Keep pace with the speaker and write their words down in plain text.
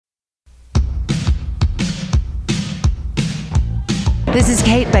This is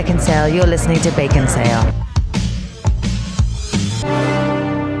Kate Baconsale. You're listening to Baconsale.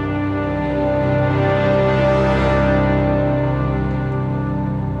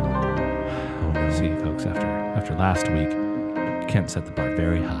 See, folks, after last week, Kent set the bar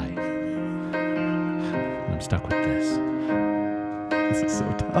very high. And I'm stuck with this. This is so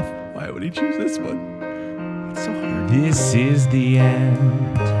tough. Why would he choose this one? It's so hard. This is the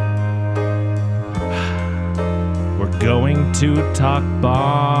end. We're going to talk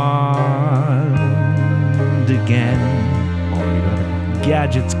Bond again.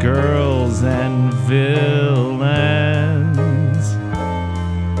 Gadgets, girls, and villains.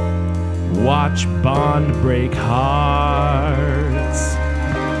 Watch Bond break hearts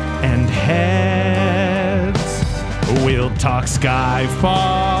and heads. We'll talk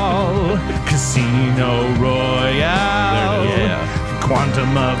Skyfall, Casino Royale,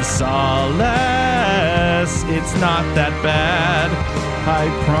 Quantum of Solace. It's not that bad, I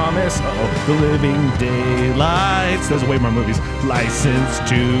promise. Oh, The Living Daylights. There's way more movies. License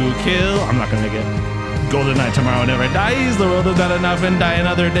to Kill. I'm not gonna make it. GoldenEye, Tomorrow Never Dies. The World Is Not Enough and Die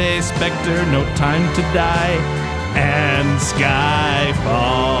Another Day. Spectre, No Time to Die. And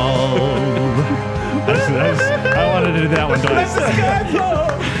Skyfall. I wanted to do that one twice.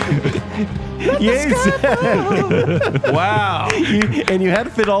 Yes. Wow. And you had to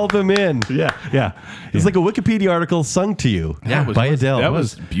fit all of them in. Yeah. It's like a Wikipedia article sung to you by Adele. That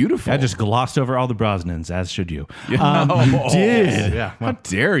was beautiful. I just glossed over all the Brosnans, as should you. You did. Yeah. How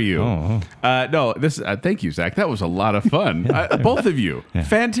dare you? No, this. Thank you, Zach. That was a lot of fun. Both of you,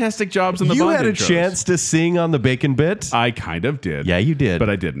 fantastic jobs in the You Bond had a intros. chance to sing on the Bacon bit. I kind of did. Yeah, you did. But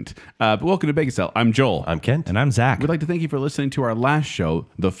I didn't. But welcome to Baconsale. I'm Joel. I'm Kent. And I'm Zack. We'd like to thank you for listening to our last show,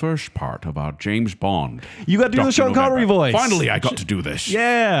 the first part of our James Bond. You got to do the Sean Connery voice. Finally, I got to do this.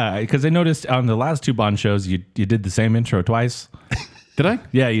 Yeah, because I noticed on the last two Bond shows, you did the same intro twice. Did I?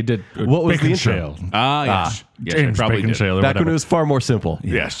 Yeah, you did. What was the intro? Baconsale. Yes. Yes, I James probably did. Baconsale or Back when whatever. it was far more simple.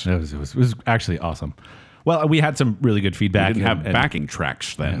 Yes. It was actually awesome. Well, we had some really good feedback. We didn't have and- backing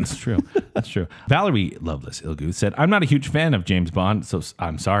tracks then. That's true. That's true. Valerie Loveless Ilgu said, I'm not a huge fan of James Bond, so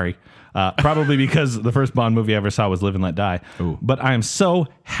I'm sorry. Probably because the first Bond movie I ever saw was Live and Let Die. Ooh. But I am so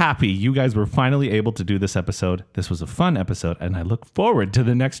happy you guys were finally able to do this episode. This was a fun episode, and I look forward to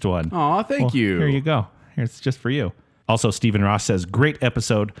the next one. Aw, thank you. Here you go. It's just for you. Also, Stephen Ross says, great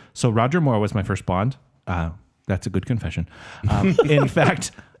episode. So Roger Moore was my first Bond. That's a good confession. In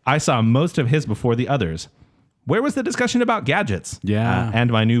fact, I saw most of his before the others. Where was the discussion about gadgets? Yeah. And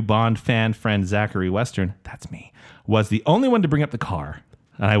my new Bond fan friend, Zachary Western, that's me, was the only one to bring up the car.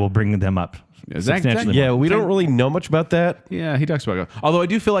 And I will bring them up. Zach- substantially Yeah, more. we don't really know much about that. Yeah, he talks about it. Although I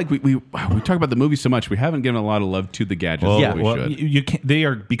do feel like we talk about the movie so much, we haven't given a lot of love to the gadgets. Well, that we well, should. you can't, they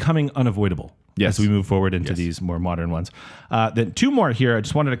are becoming unavoidable Yes. as we move forward into Yes. these more modern ones. Then two more here. I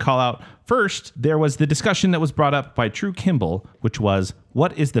just wanted to call out. First, there was the discussion that was brought up by Drew Kimball, which was,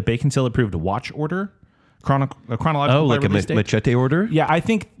 what is the Baconsale approved watch order? Chronological. Oh, like a release date? machete order? Yeah, I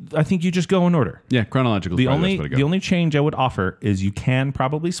think you just go in order. Yeah, chronological. The only change I would offer is you can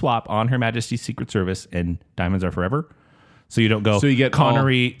probably swap on Her Majesty's Secret Service and Diamonds Are Forever. So you don't go So you get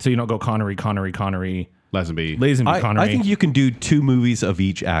Connery. So you don't go Connery, Lazenby, I Connery. think you can do 2 movies of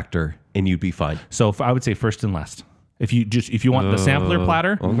each actor and you'd be fine. So I would say first and last. If you want the sampler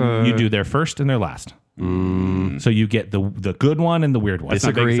platter, you do their first and their last. So you get the good one and the weird one. It's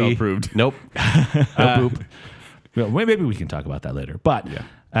not Baconsale approved. Nope. Boop. Well, maybe we can talk about that later. But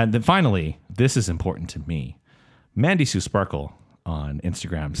and then finally, this is important to me. Mandy Sue Sparkle on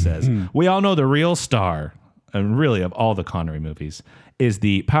Instagram says, we all know the real star, and really of all the Connery movies, is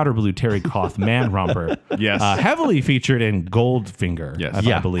the powder blue terry cloth man romper. Yes. Heavily featured in Goldfinger. Yes.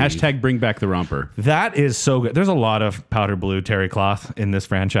 I believe. Hashtag bring back the romper. That is so good. There's a lot of powder blue terry cloth in this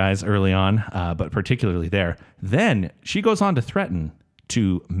franchise early on, but particularly there. Then she goes on to threaten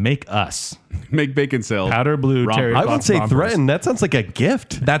to make us Make Baconsale powder blue romper. terry I cloth would say rompers. threaten. That sounds like a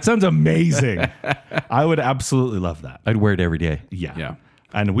gift. That sounds amazing. I would absolutely love that. I'd wear it every day. Yeah. Yeah.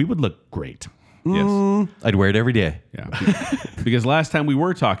 And we would look great. Yes. I'd wear it every day. Yeah. Because last time we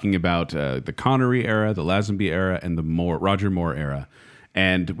were talking about the Connery era, the Lazenby era, and the Roger Moore era.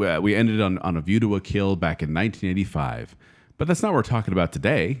 And we ended on A View to a Kill back in 1985. But that's not what we're talking about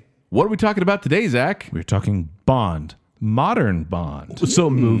today. What are we talking about today, Zach? We're talking Bond. Modern Bond. So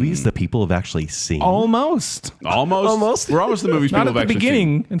movies that people have actually seen. Almost. Almost. We're almost the movies Not people at have the actually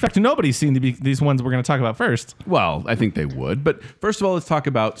beginning. In fact, nobody's seen these ones we're going to talk about first. seen. Well, I think they would. But first of all, let's talk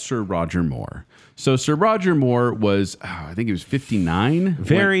about Sir Roger Moore. So Sir Roger Moore was, I think he was 59.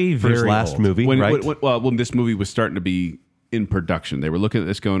 Very, for his very last old. movie, right? When this movie was starting to be in production. They were looking at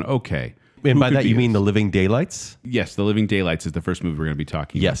this going, okay, And who by could that, be you mean this? The Living Daylights? Yes, The Living Daylights is the first movie we're going to be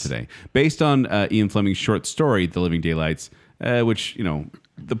talking Yes. about today. Based on Ian Fleming's short story, The Living Daylights, which,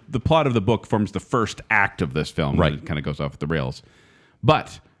 the plot of the book forms the first act of this film. Right. It kind of goes off the rails.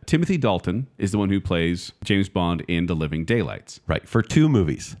 But Timothy Dalton is the one who plays James Bond in The Living Daylights. Right, for 2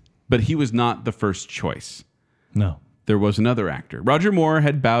 movies. But he was not the first choice. No. There was another actor. Roger Moore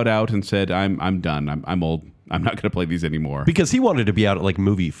had bowed out and said, I'm done. I'm old. I'm not going to play these anymore. Because he wanted to be out at like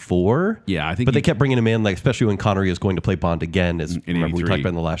movie 4. Yeah, I think But he- they kept bringing him in, like especially when Connery is going to play Bond again, as remember we 83. talked about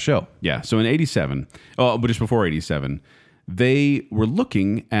in the last show. Yeah. So in 87, but just before 87, they were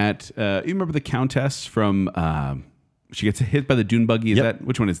looking at, you remember the Countess from, she gets hit by the dune buggy.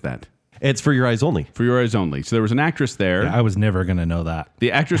 Which one is that? It's For Your Eyes Only. For Your Eyes Only. So there was an actress there. I was never going to know that.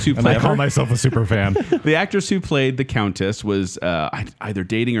 The actress who And I played call myself a super fan. the actress who played the Countess was either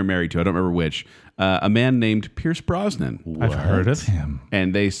dating or married to, I don't remember which, a man named Pierce Brosnan. I've heard of him.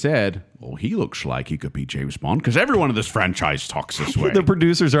 And they said, well, he looks like he could be James Bond because everyone in this franchise talks this way. The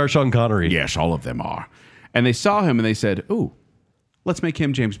producers are Sean Connery. Yes, all of them are. And they saw him and they said, oh, let's make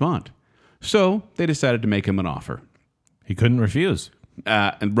him James Bond. So they decided to make him an offer. He couldn't refuse.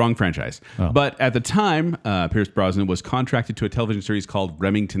 And wrong franchise. But at the time, Pierce Brosnan was contracted to a television series called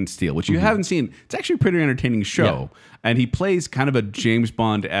Remington Steele, which you haven't seen. It's actually a pretty entertaining show. And he plays kind of a James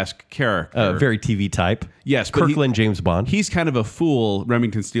Bond-esque character. Very TV type. Yes, but Kirkland James Bond. He's kind of a fool,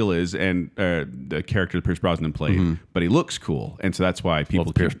 Remington Steele is, and the character that Pierce Brosnan played. But he looks cool. And so that's why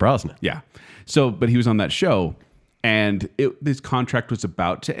people... Pierce Brosnan. Yeah. So, but he was on that show. And his contract was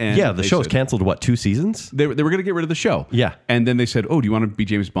about to end. Yeah, the They show was said- canceled, 2 seasons? They were going to get rid of the show. Yeah. And then they said, oh, do you want to be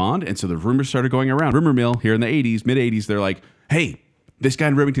James Bond? And so the rumors started going around. Rumor mill here in the 80s, mid-80s, they're like, hey, this guy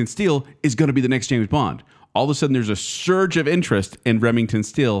in Remington Steele is going to be the next James Bond. All of a sudden, there's a surge of interest in Remington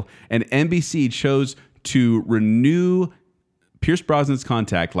Steele, and NBC chose to renew Pierce Brosnan's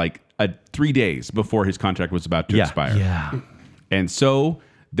contract 3 days before his contract was about to expire. Yeah. And so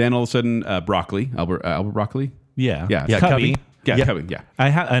then all of a sudden, Albert Broccoli? Yeah. Yeah. Cubby. Yeah, Cubby, yeah.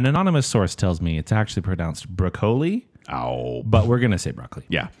 An anonymous source tells me it's actually pronounced broccoli, Oh, but we're going to say broccoli.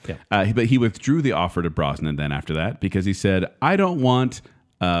 yeah. But he withdrew the offer to Brosnan then after that because he said, I don't want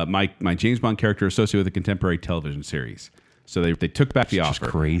my James Bond character associated with a contemporary television series. So they took back the offer.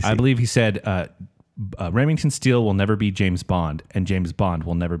 Crazy. I believe he said Remington Steele will never be James Bond, and James Bond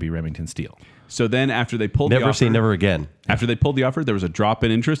will never be Remington Steele. So then after they pulled the Never offer, say never again. After they pulled the offer, there was a drop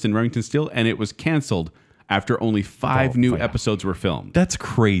in interest in Remington Steele, and it was canceled after only 5 new episodes were filmed. That's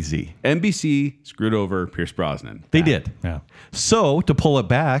crazy. NBC screwed over Pierce Brosnan. They did. Yeah. So, to pull it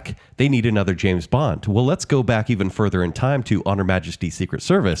back, they need another James Bond. Well, let's go back even further in time to On Her Majesty's Secret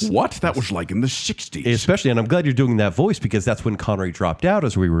Service. What? That was like in the 60s. Especially, and I'm glad you're doing that voice because that's when Connery dropped out,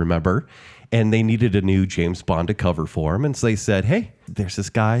 as we remember. And they needed a new James Bond to cover for him. And so they said, hey, there's this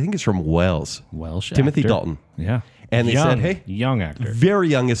guy, I think he's from Welsh. Welsh Timothy actor. Dalton. Yeah. And they said, hey, young actor. very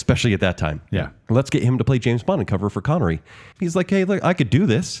young, especially at that time. Yeah. Let's get him to play James Bond and cover for Connery. He's like, hey, look, I could do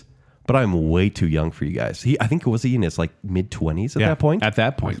this, but I'm way too young for you guys. I think he was in his mid-20s at Yeah. that point. At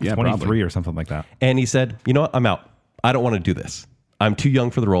that point, yeah, 23 probably. or something like that. And he said, you know what? I'm out. I don't want to do this. I'm too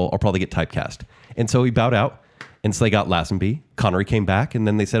young for the role. I'll probably get typecast. And so he bowed out. And so they got Lazenby. Connery came back. And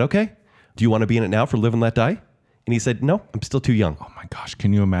then they said, okay, do you want to be in it now for Live and Let Die? And he said, no, I'm still too young. Oh my gosh,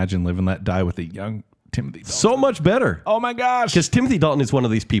 can you imagine Live and Let Die with a young Timothy Dalton? So much better. Oh my gosh. Because Timothy Dalton is one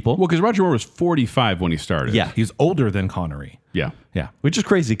of these people. Well, because Roger Moore was 45 when he started. Yeah. He's older than Connery. Yeah. Yeah. Which is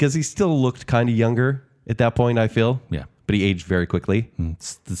crazy because he still looked kind of younger at that point, I feel. Yeah. But he aged very quickly.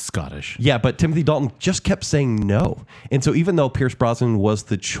 It's the Scottish. Yeah, but Timothy Dalton just kept saying no. And so even though Pierce Brosnan was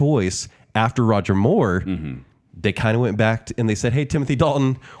the choice after Roger Moore, they kind of went back and they said, hey, Timothy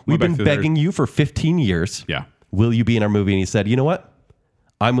Dalton, we've back been to their- begging you for 15 years. Yeah. Will you be in our movie? And he said, you know what?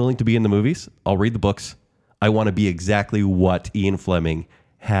 I'm willing to be in the movies. I'll read the books. I want to be exactly what Ian Fleming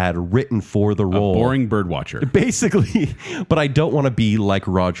had written for the role. Boring birdwatcher. Basically, but I don't want to be like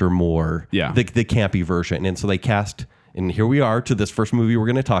Roger Moore, Yeah. the campy version. And so they cast, and here we are to this first movie we're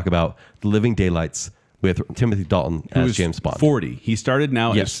going to talk about, The Living Daylights, with Timothy Dalton Who as was James Bond. 40. He started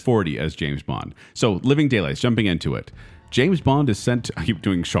now Yes. as 40 as James Bond. So, Living Daylights, jumping into it. James Bond is sent to, I keep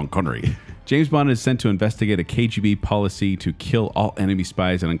doing Sean Connery. James Bond is sent to investigate a KGB policy to kill all enemy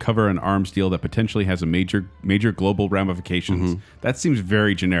spies and uncover an arms deal that potentially has a major global ramifications. That seems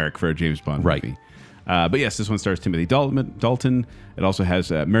very generic for a James Bond Right. movie. But yes, this one stars Timothy Dalton. It also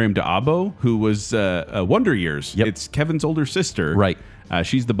has Miriam D'Abo, who was Wonder Years. Yep. It's Kevin's older sister. Right.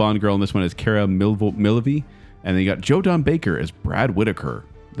 She's the Bond girl, and this one is Cara Milivy. And then you got Joe Don Baker as Brad Whitaker,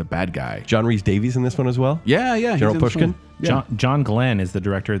 the bad guy. John Rhys Davies in this one as well. Yeah. General he's in this Pushkin? one. Yeah. John Glenn is the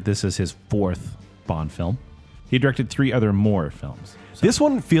director. This is his 4th Bond film. He directed 3 other Moore films. This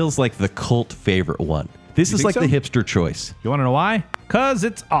one feels like the cult favorite one. This is think like so? the hipster choice. You want to know why? Because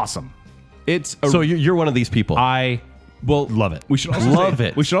it's awesome. It's So you're one of these people. I love it. We should also Love say,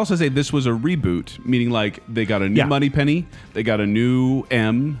 it. We should also say this was a reboot, meaning like they got a new Yeah. Moneypenny, they got a new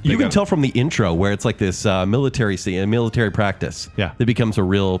M. You can tell from the intro where it's like this military scene, military practice. Yeah. That becomes a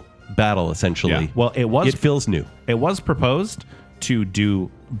real battle, essentially. Yeah. Well, it feels new. It was proposed to do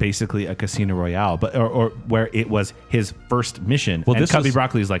basically a Casino Royale, but or where it was his first mission. Well, and this Cubby was-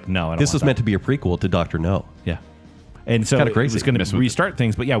 Broccoli's like, no, I don't This want was that. meant to be a prequel to Dr. No. Yeah. And so Kinda crazy. it's going Mess to with restart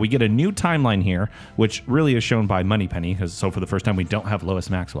things. But yeah, we get a new timeline here, which really is shown by Moneypenny. Because so for the first time, we don't have Lois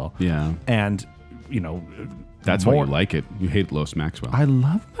Maxwell. Yeah. And, you know, That's why more- you like it. You hate Lois Maxwell, I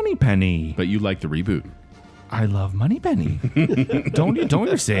love Moneypenny. but you like the reboot. I love Moneypenny. don't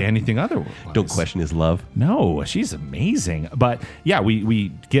ever say anything otherwise. Don't question his love. No, she's amazing. But yeah, we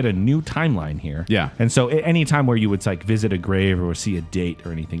get a new timeline here. Yeah. And so any time where you would like visit a grave or see a date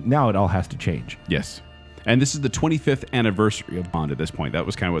or anything, now it all has to change. Yes. And this is the 25th anniversary of Bond at this point. That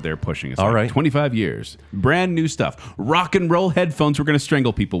was kind of what they were pushing. It's All like right. 25 years. Brand new stuff. Rock and roll headphones we're going to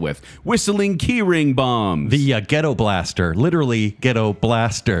strangle people with. Whistling keyring bombs. The ghetto blaster. Literally ghetto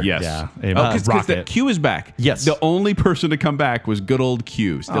blaster. Yes. Yeah. Oh, because Rocket. Q is back. Yes. The only person to come back was good old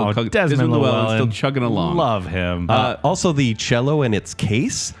Q. Still Oh, Desmond Llewellyn. still chugging along. Love him. Also, the cello and its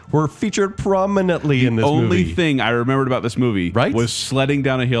case were featured prominently in this Only movie. thing I remembered about this movie Right? was sledding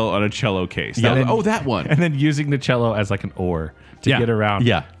down a hill on a cello case. That was- oh, that one. and then using the cello as like an oar to Yeah. get around.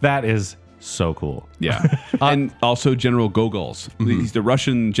 Yeah. That is so cool. Yeah. And also General Gogol's. He's the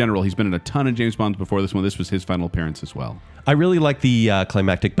Russian general. He's been in a ton of James Bonds before this one. This was his final appearance as well. I really like the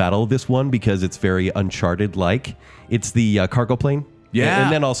climactic battle of this one because it's very Uncharted-like. It's the cargo plane. Yeah.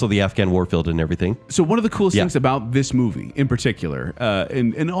 And then also the Afghan warfield and everything. So one of the coolest Yeah. things about this movie in particular,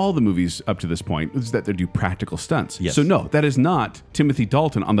 in all the movies up to this point, is that they do practical stunts. Yes. So no, that is not Timothy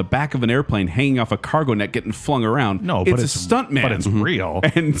Dalton on the back of an airplane hanging off a cargo net getting flung around. No, but it's a it's stunt man. But it's real.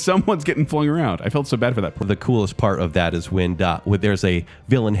 And someone's getting flung around. I felt so bad for that. The coolest part of that is when there's a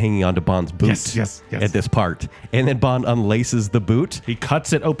villain hanging onto Bond's boot Yes. at this part. And then Bond unlaces the boot. He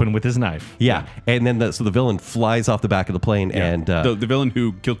cuts it open with his knife. Yeah. And then so the villain flies off the back of the plane and... The villain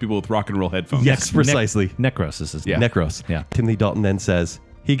who kills people with rock and roll headphones. yes, precisely. Necros is his Yeah. name. Necros. Yeah. Timothy Dalton then says,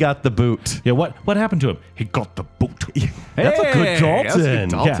 he got the boot. Yeah, what happened to him? He got the boot. That's a good Hey, Dalton. that's a good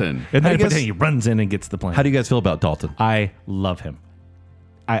Dalton. And How then do you but guys- then he runs in and gets the plane. How do you guys feel about Dalton? I love him.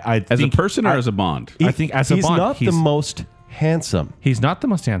 I As think, a person or as a Bond? I think as a he's Bond, not the most handsome. He's not the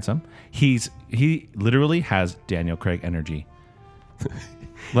most handsome. He literally has Daniel Craig energy.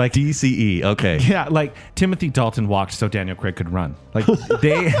 Like DCE. Okay. yeah, like Timothy Dalton walked so Daniel Craig could run. Like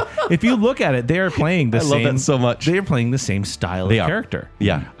they, if you look at it, they are playing the I same. love that so much. They are playing the same style They of are. character.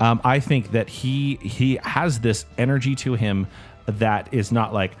 Yeah. I think that he has this energy to him that is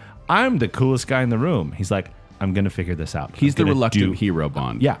not like I'm the coolest guy in the room. He's like I'm gonna figure this out. He's I'm the gonna reluctant hero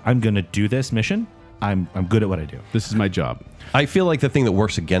Bond. Yeah, I'm gonna do this mission. I'm good at what I do. This is my job. I feel like the thing that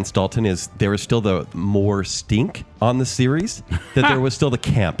works against Dalton is there is still the more stink on the series, that there was still the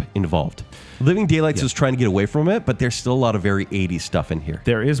camp involved. Living Daylights was trying to get away from it, but there's still a lot of very 80s stuff in here.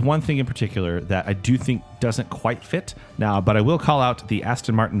 There is one thing in particular that I do think doesn't quite fit now, but I will call out the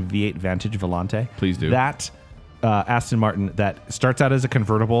Aston Martin V8 Vantage Volante. Please do. That Aston Martin that starts out as a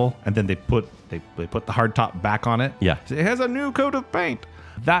convertible, and then they put the hard top back on it. Yeah. It has a new coat of paint.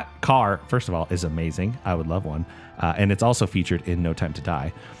 That car, first of all, is amazing. I would love one. And it's also featured in No Time to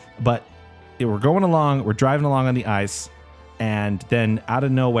Die. But we're going along, we're driving along on the ice, and then out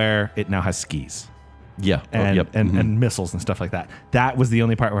of nowhere, it now has skis. Yeah. And, and missiles and stuff like that. That was the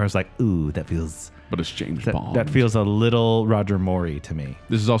only part where I was like, ooh, that feels But it's James Bond. that feels a little Roger Moore to me.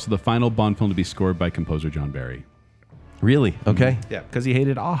 This is also the final Bond film to be scored by composer John Barry. Really? Okay. Yeah, because he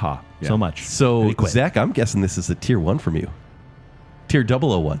hated Aha Yeah. so much. So, And he quit. Zach, I'm guessing this is a tier 1 from you. Tier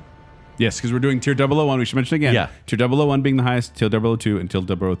 001. Yes, because we're doing Tier 001. We should mention again. Yeah. Tier 001 being the highest, Tier 002, and Tier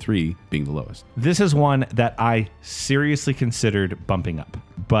 003 being the lowest. This is one that I seriously considered bumping up,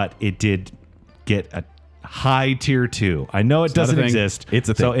 but it did get a high tier 2. I know it not a doesn't thing. exist. It's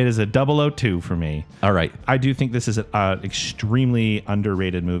a So thing. it is a 002 for me. All right. I do think this is an extremely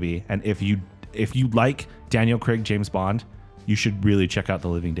underrated movie, and if you like Daniel Craig, James Bond, you should really check out The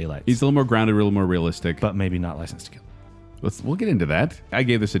Living Daylights. He's a little more grounded, a little more realistic. but maybe not License to Kill. We'll get into that. I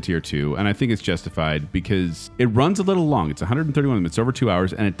gave this a Tier 2, and I think it's justified because it runs a little long. It's 131 minutes, over 2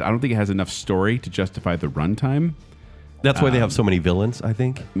 hours, and I don't think it has enough story to justify the runtime. That's why they have so many villains, I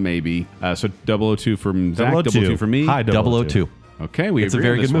think. Maybe. So 002 from Zach, 002. 002 from me. Hi, 002. Okay, we It's a agree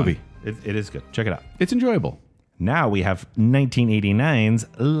on very this good one. movie. It is good. Check it out. It's enjoyable. Now we have 1989's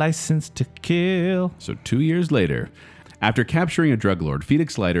License to Kill. So 2 years later, after capturing a drug lord,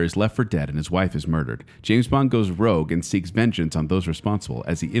 Felix Leiter is left for dead and his wife is murdered. James Bond goes rogue and seeks vengeance on those responsible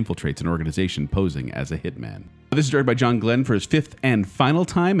as he infiltrates an organization posing as a hitman. This is directed by John Glenn for his 5th and final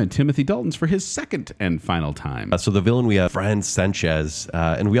time, and Timothy Dalton's for his 2nd and final time. So the villain, we have Fran Sanchez,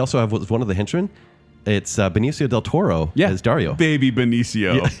 and we also have one of the henchmen. It's Benicio del Toro as Dario. Baby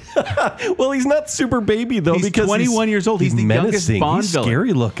Benicio. Well, he's not super baby, though, He's because 21 years old. He's the youngest menacing. Bond He's villain.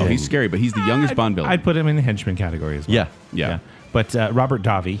 scary looking. Oh, he's scary, but he's the youngest Bond villain. I'd put him in the henchman category as well. Yeah. But Robert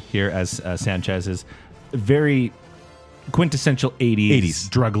Davi here as Sanchez is a very quintessential 80s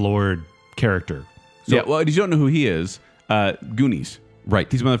drug lord character. So, well, you don't know who he is. Goonies. Right.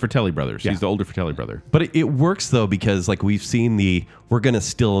 He's one of the Fratelli brothers. Yeah. He's the older Fratelli brother. But it works, though, because like we've seen we're going to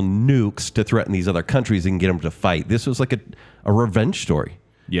steal nukes to threaten these other countries and get them to fight. This was like a revenge story.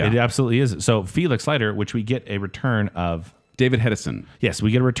 Yeah. It absolutely is. So Felix Leiter, which we get a return of... David Hedison. Yes,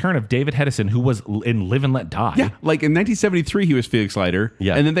 we get a return of David Hedison, who was in Live and Let Die. Yeah, like in 1973, he was Felix Leiter.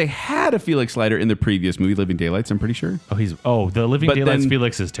 Yeah. And then they had a Felix Leiter in the previous movie, Living Daylights, I'm pretty sure. The Living But Daylights then-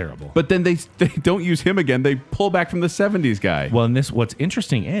 Felix is terrible. But then they don't use him again. They pull back from the 70s guy. Well, and what's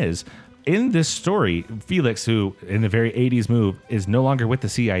interesting is in this story, Felix, who in the very 80s move, is no longer with the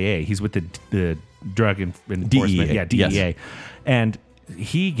CIA. He's with the Drug Enforcement. DEA. Yeah, DEA. Yes. And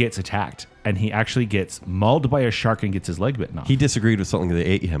he gets attacked, and he actually gets mauled by a shark and gets his leg bitten off. He disagreed with something that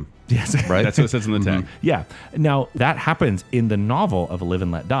ate him. yes. Right? That's what it says in the tag. Yeah. Now, that happens in the novel of Live and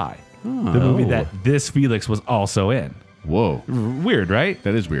Let Die, the movie that this Felix was also in. Whoa. Weird, right?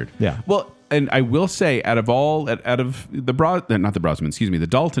 That is weird. Yeah. Well, and I will say, out of the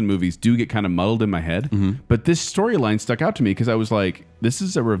Dalton movies do get kind of muddled in my head. But this storyline stuck out to me because I was like, this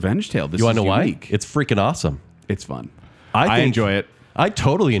is a revenge tale. This You want is to know unique. why? It's freaking awesome. It's fun. I think- enjoy it. I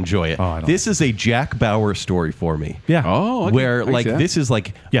totally enjoy it. I don't This is a Jack Bauer story for me. Yeah. Oh, okay. Where I can like see that. this is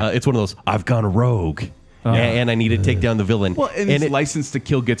like Yeah. it's one of those I've gone rogue and I need to take down the villain. Well, and his license to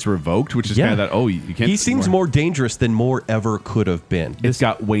kill gets revoked, which is kind of that, you can't. He seems more dangerous than Moore ever could have been. It's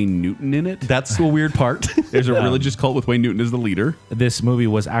got Wayne Newton in it. That's the weird part. There's a religious cult with Wayne Newton as the leader. This movie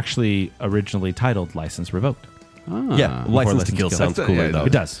was actually originally titled License Revoked. Yeah, License to Kill sounds That's- cooler yeah, though.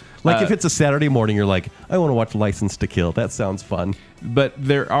 It does. Like if it's a Saturday morning, you're like, I want to watch License to Kill. That sounds fun. But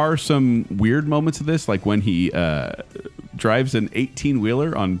there are some weird moments of this, like when he drives an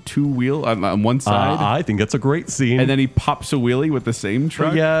 18-wheeler on on one side, I think that's a great scene. and then he pops a wheelie with the same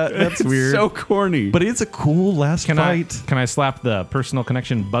truck. Yeah, that's It's weird. So corny. But it's a cool last Can fight. I slap the personal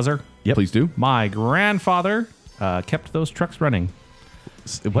connection buzzer? Yep. Please do. My grandfather kept those trucks running.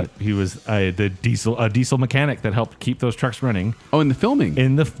 What? He was a diesel mechanic that helped keep those trucks running Oh, in the filming.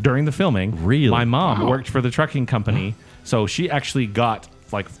 during the filming. Really? My mom Wow. worked for the trucking company, so she actually got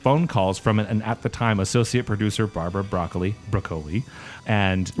like phone calls from an at the time associate producer Barbara Broccoli,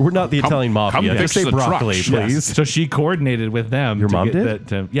 and We're not the Italian come mafia. fix Just say the broccoli, trucks. please. Yes. So she coordinated with them. Your to mom get did?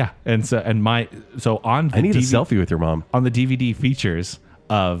 that, on the I need a DV selfie with your mom. on the DVD features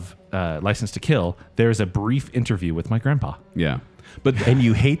of License to Kill. There's a brief interview with my grandpa. yeah. But And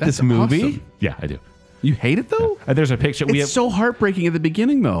you hate that's this movie? awesome. Yeah, I do. You hate it though? There's a picture. It's so heartbreaking at the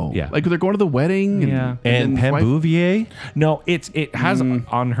beginning though. Yeah. Like they're going to the wedding. Yeah. And then his wife- Pambouvier? No, it has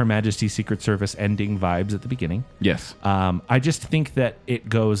on Her Majesty's Secret Service ending vibes at the beginning. Yes. I just think that it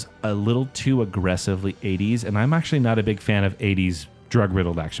goes a little too aggressively 80s, and I'm actually not a big fan of 80s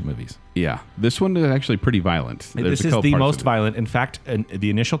drug-riddled action movies. Yeah. This one is actually pretty violent. There's This a is couple the parts most of it. violent. In fact, the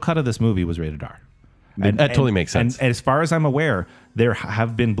initial cut of this movie was rated R. That totally makes sense. And as far as I'm aware, there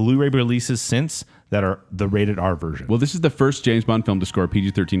have been Blu-ray releases since that are the rated R version. Well, this is the first James Bond film to score a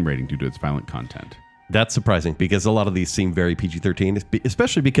PG-13 rating due to its violent content. That's surprising because a lot of these seem very PG-13,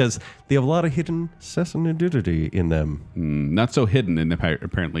 especially because they have a lot of hidden nudity in them. Not so hidden,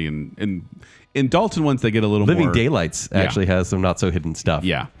 apparently in Dalton ones they get a little Living more. Daylights actually has some not so hidden stuff.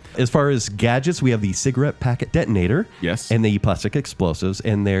 Yeah. As far as gadgets, we have the cigarette packet detonator. Yes. And the plastic explosives,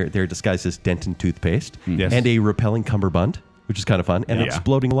 and they're disguised as Denton toothpaste. Yes. And a repelling cummerbund, which is kind of fun, and an Yeah.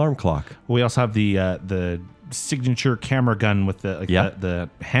 exploding alarm clock. We also have the signature camera gun with the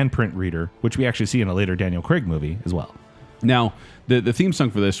handprint reader, which we actually see in a later Daniel Craig movie as well. Now, the theme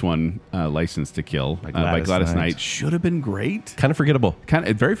song for this one, License to Kill by Gladys Knight. Knight, should have been great. Kind of forgettable. Kind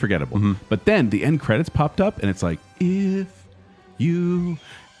of very forgettable. But then the end credits popped up, and it's like, If You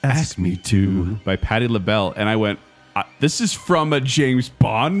Ask Me to by Patti LaBelle. And I went, this is from a James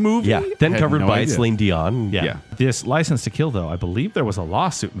Bond movie? Yeah. Then I had covered no by idea. Celine Dion. Yeah. Yeah. This License to Kill, though, I believe there was a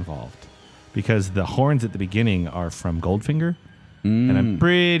lawsuit involved because the horns at the beginning are from Goldfinger, and I'm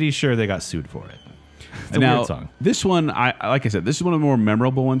pretty sure they got sued for it. It's a now, weird song. This one, like I said, this is one of the more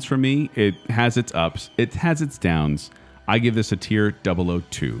memorable ones for me. It has its ups. It has its downs. I give this a tier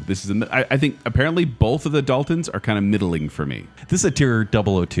 002. This is, I think, apparently both of the Daltons are kind of middling for me. This is a tier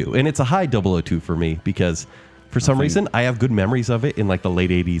 002, and it's a high 002 for me because for some reason I have good memories of it in like the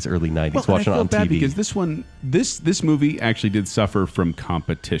late 80s, early 90s, watching it on TV. Because this one, this movie actually did suffer from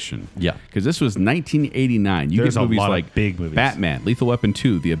competition. Yeah. Because this was 1989. You There's get a movies lot of like big movies. Batman, Lethal Weapon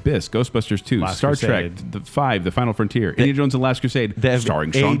 2, The Abyss, Ghostbusters 2, Last Star Crusade. Trek, The Final Frontier, Indiana Jones and the Last Crusade, They have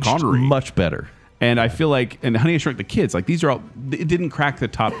starring Sean aged Connery. much better. And I feel like, and Honey, I Shrunk the Kids, like these are all, it didn't crack the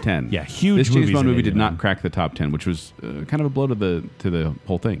top 10. Yeah, huge This James movies Bond in movie did 89. not crack the top 10, which was kind of a blow to the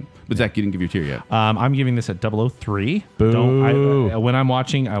whole thing. But Zach, you didn't give your tier yet. I'm giving this at 003. Boo. When I'm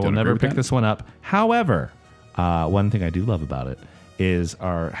watching, I will Don't agree never with pick that. this one up. However, one thing I do love about it is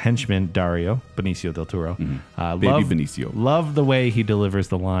our henchman, Dario, Benicio del Toro. Baby Benicio. Love the way he delivers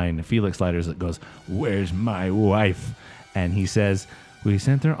the line. Felix Leiter's that goes, "Where's my wife?" And he says, "We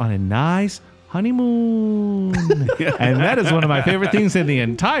sent her on a nice honeymoon." And that is one of my favorite things in the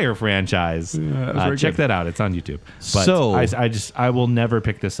entire franchise. very Check good. that out. It's on YouTube. But So- I will never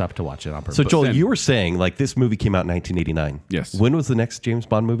pick this up to watch it on purpose. So Joel, then- you were saying like this movie came out in 1989. Yes. When was the next James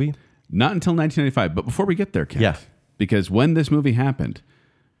Bond movie? Not until 1995. But before we get there, Kent, Yeah. because when this movie happened,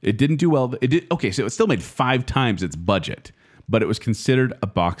 it didn't do well. So it still made 5 times its budget, but it was considered a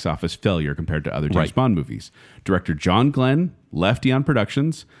box office failure compared to other James Right. Bond movies. Director John Glenn left Eon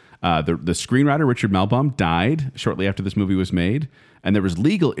Productions. The screenwriter Richard Malbaum died shortly after this movie was made, and there was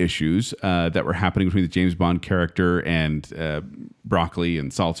legal issues that were happening between the James Bond character and Broccoli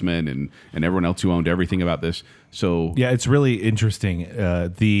and Saltzman and everyone else who owned everything about this. So Yeah, it's really interesting.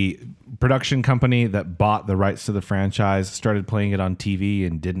 The production company that bought the rights to the franchise started playing it on TV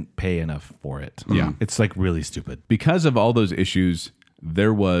and didn't pay enough for it. Yeah. It's like really stupid. because of all those issues,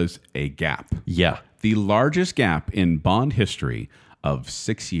 there was a gap. Yeah. The largest gap in Bond history of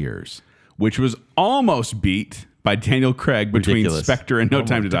 6 years, which was almost beat by Daniel Craig between Ridiculous. Spectre and No Almost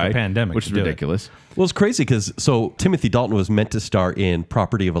Time to took a Die, pandemic which to is do it. ridiculous. Well, it's crazy because so Timothy Dalton was meant to star in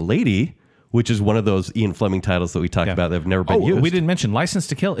Property of a Lady, which is one of those Ian Fleming titles that we talked about that have never been used. we didn't mention License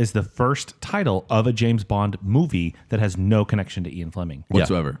to Kill is the first title of a James Bond movie that has no connection to Ian Fleming.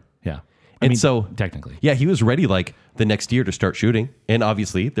 Whatsoever. Yeah. And so technically. Yeah, he was ready like the next year to start shooting. And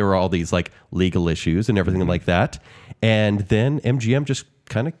obviously there were all these like legal issues and everything like that. And then MGM just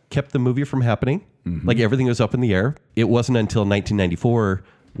kind of kept the movie from happening. Like everything was up in the air. It wasn't until 1994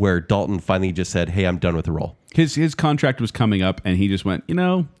 where Dalton finally just said, "Hey, I'm done with the role." His contract was coming up, and he just went,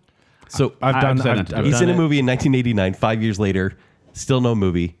 So I've decided not to do it. he's done in a it. movie in 1989, 5 years later, still no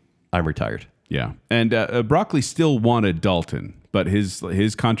movie. I'm retired. Yeah. And Broccoli still wanted Dalton, but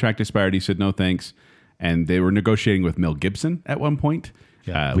his contract expired. He said, no, thanks. And they were negotiating with Mel Gibson at one point.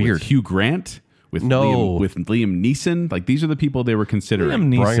 Yeah. With Weird. Hugh Grant, with No. Liam Neeson. Like, these are the people they were considering.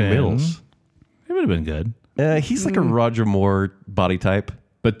 Liam Neeson. Brian Mills. It would have been good. He's like a Roger Moore body type.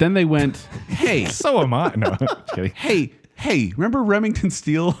 But then they went, hey, So am I. No, just kidding. hey, remember Remington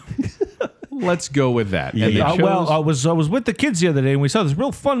Steele? Let's go with that. And they chose- I was with the kids the other day and we saw this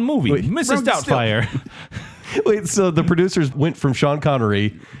real fun movie, Mrs. Doubtfire. Wait, so the producers went from Sean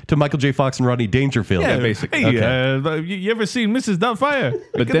Connery to Michael J. Fox and Rodney Dangerfield. Yeah, basically. Hey, you ever seen Mrs. Doubtfire?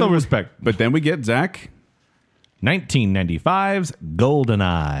 But Get then- no respect. But then we get Zack. 1995's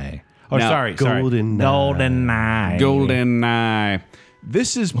GoldenEye. Oh, Now, sorry. GoldenEye. GoldenEye.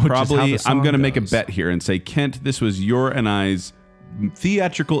 This is how probably, the I'm song going to make a goes. bet here and say, Kent, this was your and I's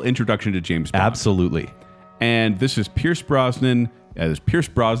theatrical introduction to James Bond. Absolutely. And this is Pierce Brosnan, as Pierce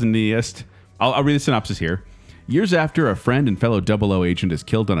Brosnan-iest. I'll read the synopsis here. Years after a friend and fellow 00 agent is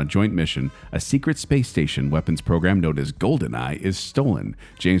killed on a joint mission, a secret space station weapons program known as GoldenEye is stolen.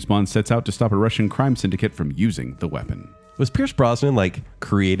 James Bond sets out to stop a Russian crime syndicate from using the weapon. Was Pierce Brosnan like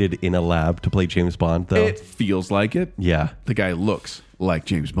created in a lab to play James Bond though? It feels like it. Yeah. The guy looks like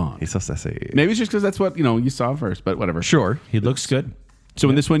James Bond. He's so sassy. Maybe it's just because that's what you saw first, but whatever. Sure. He looks good. So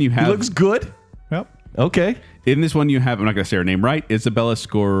in this one you have He looks good. Yep. Okay. in this one you have, I'm not going to say her name right, Isabella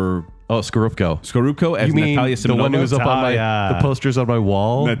Scorupco as You mean Natalia the one who was up on Natalia. the posters on my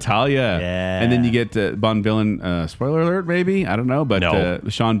wall? Natalia. Yeah. And then you get Bond villain, spoiler alert, maybe? I don't know. But No.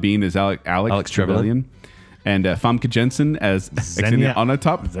 Sean Bean is Alex Trevelyan. And Famke Jensen as Xenia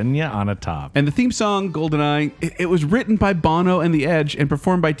Onatopp. Xenia Onatopp. And the theme song, GoldenEye, it was written by Bono and The Edge and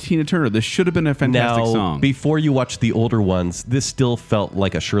performed by Tina Turner. This should have been a fantastic Now, song. before you watch the older ones, this still felt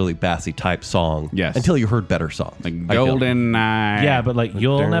like a Shirley Bassey type song. Yes. Until you heard better songs. Like I feel. GoldenEye. Yeah, but like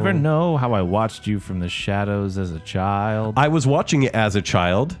you'll Daryl. never know how I watched you from the shadows as a child. I was watching it as a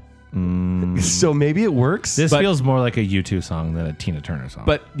child, So maybe it works. This feels more like a U2 song than a Tina Turner song.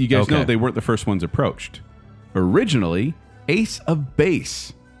 But you guys Okay. know they weren't the first ones approached. Originally, Ace of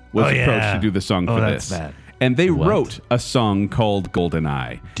Base was approached to do the song for that's this. bad. And they wrote a song called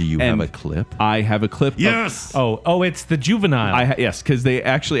GoldenEye. Do you have a clip? I have a clip. Yes. Oh, it's the Juvenile. Yes, because they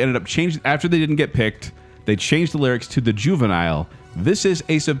actually ended up changing, after they didn't get picked, they changed the lyrics to the Juvenile. This is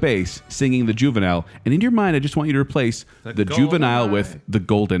Ace of Base singing the Juvenile. And in your mind, I just want you to replace the Juvenile with the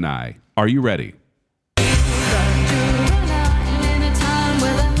GoldenEye. Are you ready?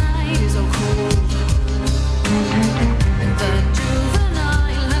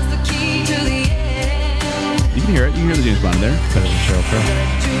 You can hear it. You can hear the James Bond in there. Better than Sheryl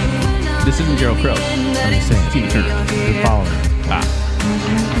Crow. This isn't Sheryl Crow. I'm just saying. Tina Turner. You're following.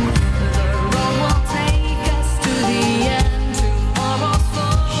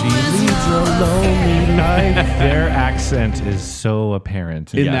 She leads a lonely life. Their accent is so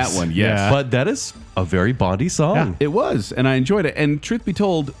apparent In that one, yes. Yeah. But that is a very Bondy song. It was, and I enjoyed it. And truth be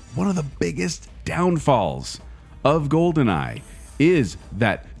told, one of the biggest downfalls of GoldenEye is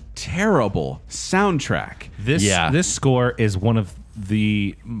that terrible soundtrack. This score is one of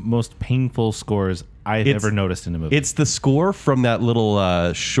the most painful scores I've ever noticed in a movie. It's the score from that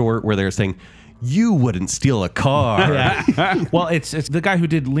little short where they're saying, "You wouldn't steal a car." Well, it's the guy who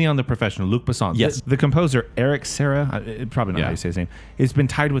did Leon the Professional, Luc Besson. Yes. The composer, Eric Serra, probably not how you say his name, has been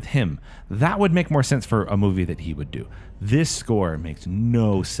tied with him. That would make more sense for a movie that he would do. This score makes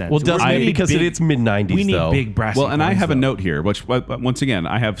no sense. Well, doesn't We it? need Because big- it's mid-90s, We need though. big brassy Well, and I horns, have a though. note here, which once again,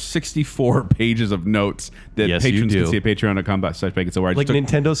 I have 64 pages of notes that Yes, you patrons can do. see at patreon.com/bacon. Like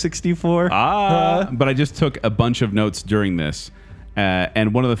Nintendo 64? But I just took a bunch of notes during this.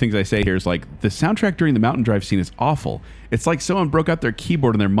 And one of the things I say here is like the soundtrack during the mountain drive scene is awful. It's like someone broke out their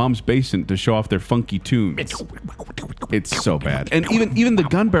keyboard in their mom's basement to show off their funky tunes. It's so bad. And even the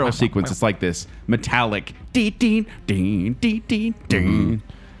gun barrel sequence, it's like this metallic dee dee dee dee dee dee.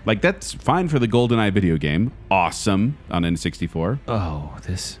 Like that's fine for the GoldenEye video game. Awesome on N64. Oh,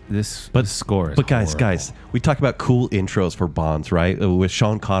 this score is But guys, horrible. we talk about cool intros for Bonds, right? With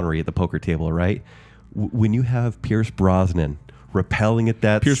Sean Connery at the poker table, right? When you have Pierce Brosnan rappelling at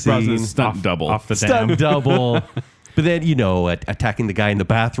that Pierce scene, Brosnan's stunt double. off the stunt dam. double. But then, attacking the guy in the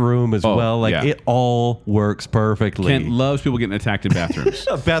bathroom as well. Like, yeah. it all works perfectly. Kent loves people getting attacked in bathrooms.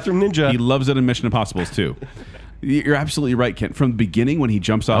 Bathroom Ninja. He loves it in Mission Impossibles too. You're absolutely right, Kent. From the beginning when he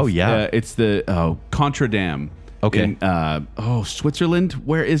jumps off, Oh, yeah. it's the Contra Dam. Okay. In, Switzerland?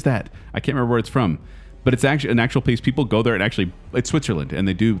 Where is that? I can't remember where it's from. But it's actually an actual place. People go there and actually, it's Switzerland, and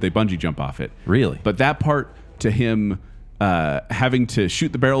they bungee jump off it. Really? But that part to him having to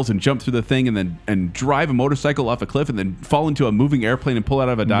shoot the barrels and jump through the thing and drive a motorcycle off a cliff and then fall into a moving airplane and pull out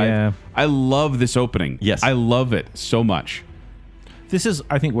of a dive. Yeah. I love this opening. Yes. I love it so much. This is,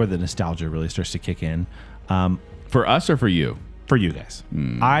 I think, where the nostalgia really starts to kick in. For us or for you? For you guys.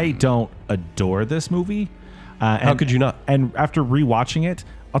 I don't adore this movie. How could you not? And after rewatching it,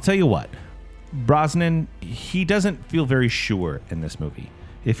 I'll tell you what. Brosnan, he doesn't feel very sure in this movie.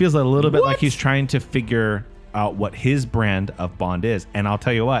 It feels a little bit like he's trying to figure out what his brand of Bond is. And I'll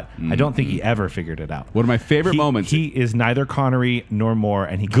tell you what, I don't think he ever figured it out. One of my favorite moments. He is neither Connery nor Moore,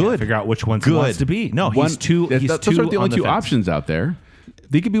 and he can't figure out which ones he wants to be. No, he's too. Those are the only two fence. options out there.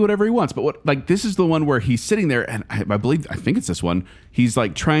 He could be whatever he wants, but this is the one where he's sitting there, and I think it's this one. He's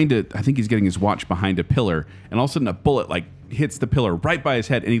like trying to. I think he's getting his watch behind a pillar, and all of a sudden a bullet like hits the pillar right by his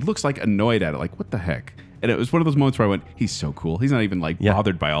head, and he looks like annoyed at it, like what the heck. And it was one of those moments where I went, he's so cool. He's not even like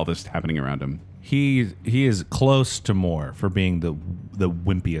bothered by all this happening around him. He is close to Moore for being the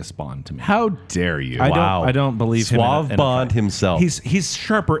wimpiest Bond to me. How dare you? I don't believe Suave him in a Bond fight. himself. He's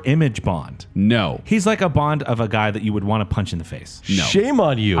sharper image Bond. No. He's like a Bond of a guy that you would want to punch in the face. No. Shame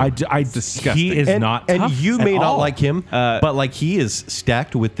on you. disgusting. He is not and tough you at may not all. like him, but like he is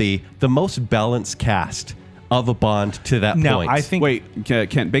stacked with the most balanced cast of a Bond to that No, point. I think Wait,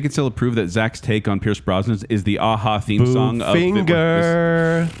 Kent, Baconsale approved that Zach's take on Pierce Brosnan is the Aha theme song of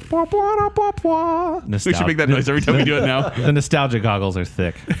finger. We should make that noise every time we do it now. The nostalgia goggles are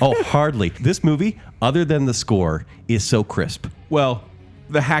thick. Oh, hardly. This movie, other than the score, is so crisp. Well,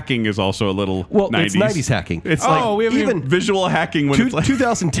 the hacking is also a little 90s. It's 90s hacking. It's like we have even visual hacking when it's like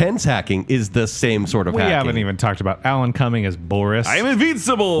 2010's hacking is the same sort of We hacking. haven't even talked about Alan Cumming as Boris. I am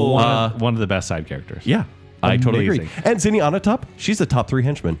invincible. one of the best side characters. Yeah. I totally agree. Amazing. And Zinni Onatopp, she's a top 3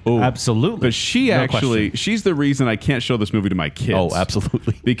 henchman. Absolutely. But she No actually, question. she's the reason I can't show this movie to my kids. Oh,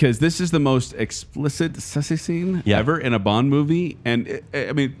 absolutely. Because this is the most explicit sussy scene ever in a Bond movie. And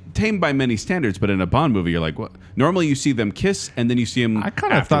I mean, tame by many standards, but in a Bond movie, you're like, what? Normally you see them kiss and then you see them I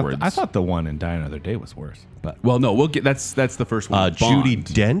kind of afterwards. thought the one in Die Another Day was worse. But Well, no, we'll get that's the first one. Judi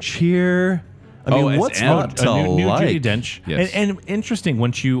Dench here. I mean, as what's M. not to new like? Judi Dench. Yes. And interesting,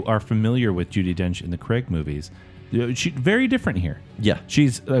 once you are familiar with Judi Dench in the Craig movies, she's very different here. Yeah.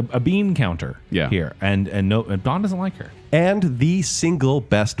 She's a bean counter Yeah. here. And Bond doesn't like her. And the single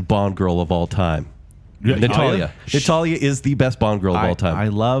best Bond girl of all time. Natalia. Natalia is the best Bond girl of all time. I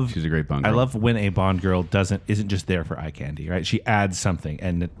love. She's a great Bond I girl. love when a Bond girl isn't just there for eye candy, right? She adds something,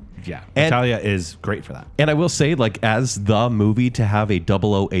 and And- Natalia is great for that. And I will say, like, as the movie to have a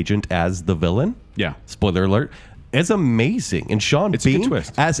 00 agent as the villain, Yeah. spoiler alert, is amazing. And Sean It's a good Bean,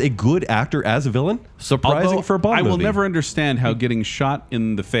 twist. as a good actor as a villain, surprising Although for a Bond I will movie. never understand how getting shot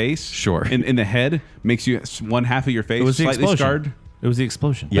in the face, Sure. in the head, makes you one half of your face It was the slightly explosion. scarred. It was the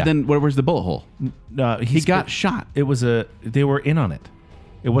explosion. Yeah. But then where's the bullet hole? He got shot. It was they were in on it.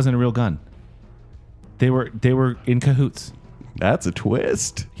 It wasn't a real gun. They were in cahoots. That's a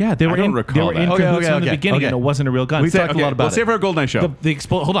twist. Yeah, they were don't in. recall They were in that. Okay, cahoots okay, from the okay, beginning, okay. and it wasn't a real gun. We've talked a lot about We'll save our Gold Knight show.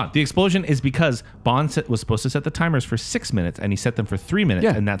 Hold on. The explosion is because Bond was supposed to set the timers for 6 minutes, and he set them for 3 minutes,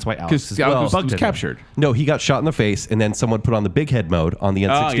 and that's why Alex because Alex was captured. No, he got shot in the face, and then someone put on the big head mode on the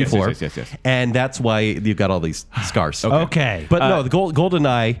N64. yes. And that's why you've got all these scars. Okay. But no, the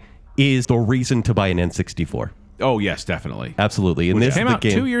GoldenEye is the reason to buy an N64. Oh yes, definitely. Absolutely. And this came is the out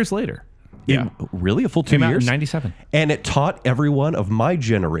game. 2 years later. Yeah. Really? A full 2 Came out years? in 97. And it taught everyone of my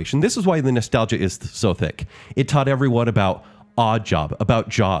generation. This is why the nostalgia is so thick. It taught everyone about Odd Job, about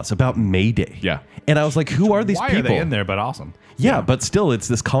Jaws, about Mayday. Yeah. And I was like, who are these Why people? are they in there? But awesome. Yeah, but still, it's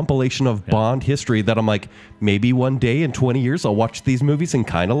this compilation of Bond history that I'm like, maybe one day in 20 years, I'll watch these movies and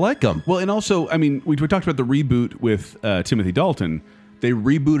kind of like them. Well, and also, I mean, we talked about the reboot with Timothy Dalton. They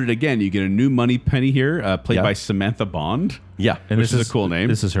rebooted again. You get a new Moneypenny here, played Yeah. by Samantha Bond. Yeah. And Which is a cool name.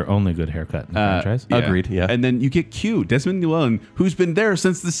 This is her only good haircut in the franchise. Agreed, yeah. And then you get Q. Desmond Llewellyn, who's been there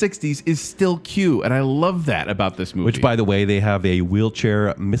since the 60s, is still Q. And I love that about this movie. Which, by the way, they have a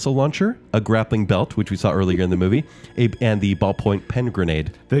wheelchair missile launcher, a grappling belt, which we saw earlier in the movie, and the ballpoint pen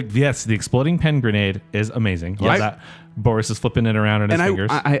grenade. Yes, the exploding pen grenade is amazing. Love Yes. that. Boris is flipping it around in his and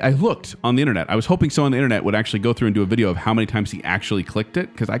fingers. I looked on the internet. I was hoping someone on the internet would actually go through and do a video of how many times he actually clicked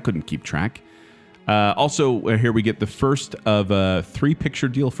it, because I couldn't keep track. Also, here we get the first of a 3-picture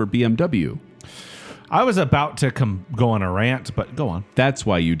deal for BMW. I was about to go on a rant, but go on. That's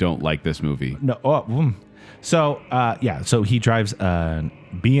why you don't like this movie. No. So so he drives a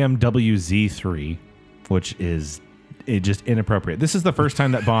BMW Z3, which is just inappropriate. This is the first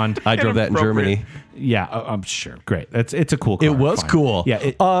time that Bond. I drove that in Germany. Yeah, I'm sure. Great. It's a cool car. It was Fine. cool.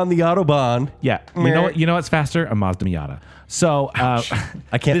 Yeah. On the Autobahn. Yeah. You know what's faster? A Mazda Miata. So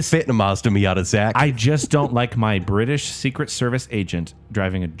I can't fit in a Mazda Miata, Zach. I just don't like my British Secret Service agent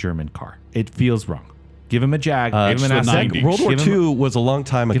driving a German car. It feels wrong. Give him a Jag. Give him an just the Aston. 90s. World War Give him- II was a long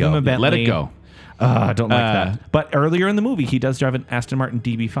time Give him ago. a Bentley. Let it go. I don't like that. But earlier in the movie, he does drive an Aston Martin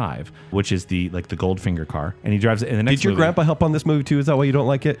DB5, which is the Goldfinger car, and he drives it in the next. Did your movie. grandpa help on this movie too? Is that why you don't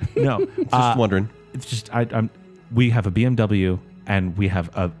like it? No, Just wondering. It's just we have a BMW and we have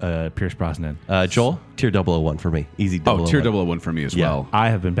a Pierce Brosnan. Joel, tier 001 for me. Easy 001. Oh, tier 001 for me as Yeah. well. I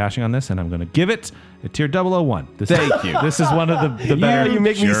have been bashing on this, and I'm going to give it a tier 001. Thank you. This is one of the better. you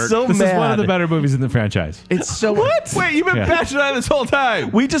make me jerk. so This mad. is one of the better movies in the franchise. It's so what? Wait, you've been Yeah. bashing on it this whole time.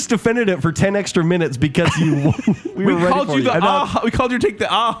 We just defended it for 10 extra minutes because you. we were ready called for you the And I'll- aha. We called you take the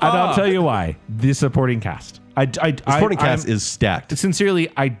aha. And I'll tell you why. The supporting cast. Supporting cast is stacked. Sincerely,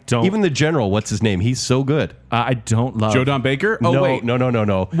 I don't. Even the general, what's his name? He's so good. I don't love Joe Don Baker? Oh, no, wait.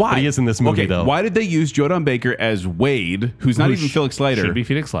 no. Why? But he is in this movie, okay, though. Why did they use Joe Don Baker as Wade, who's not even Felix Leiter? Should be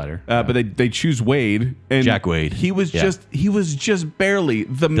Felix Leiter. But they choose Wade and Jack Wade. He was Yeah. just barely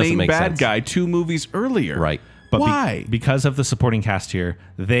the main make bad sense. guy 2 movies earlier. Right. But why? Because of the supporting cast here,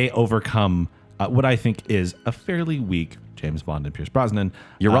 they overcome what I think is a fairly weak James Bond and Pierce Brosnan.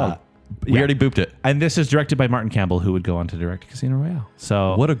 You're wrong. We already booped it. And this is directed by Martin Campbell, who would go on to direct Casino Royale.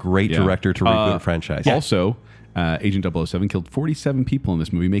 So What a great Yeah. director to reboot a franchise. Also, Agent 007 killed 47 people in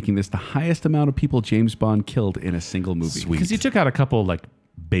this movie, making this the highest amount of people James Bond killed in a single movie. because he took out a couple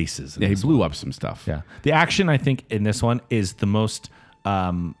bases. in Yeah, he this blew up some stuff. Yeah. The action, I think, in this one is the most,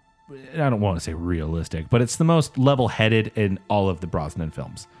 I don't want to say realistic, but it's the most level-headed in all of the Brosnan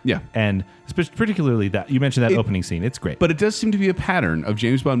films. Yeah. And particularly that, you mentioned that opening scene. It's great. But it does seem to be a pattern of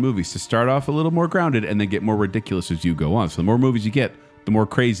James Bond movies to start off a little more grounded and then get more ridiculous as you go on. So the more movies you get, the more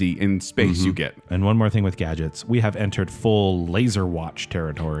crazy in space you get. And one more thing with gadgets. We have entered full laser watch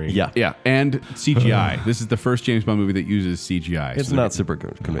territory. Yeah. Yeah, and CGI. This is the first James Bond movie that uses CGI. It's not super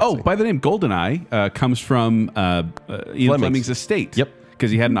convincing. Oh, by the name GoldenEye comes from Ian Fleming's estate. Yep. Because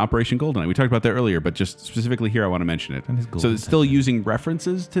he had an Operation GoldenEye. We talked about that earlier, but just specifically here, I want to mention it. So it's still using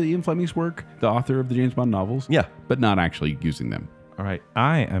references to Ian Fleming's work, the author of the James Bond novels. Yeah. But not actually using them. All right.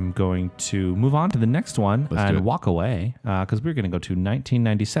 I am going to move on to the next one Let's do it. and walk away because we're going to go to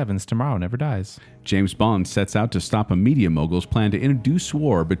 1997's Tomorrow Never Dies. James Bond sets out to stop a media mogul's plan to introduce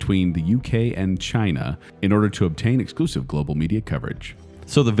war between the UK and China in order to obtain exclusive global media coverage.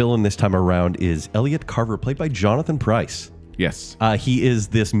 So the villain this time around is Elliot Carver, played by Jonathan Pryce. Yes. He is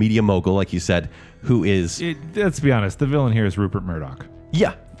this media mogul, like you said, who is... Let's be honest. The villain here is Rupert Murdoch.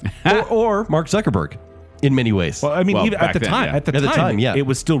 Yeah. or Mark Zuckerberg, in many ways. Well, I mean, Well, even back at the then, time, yeah. at the time, yeah. it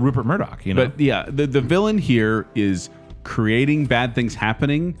was still Rupert Murdoch. You know, But yeah, the villain here is creating bad things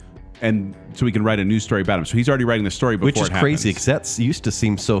happening, and so we can write a news story about him. So he's already writing the story before Which is it crazy, happens. because that used to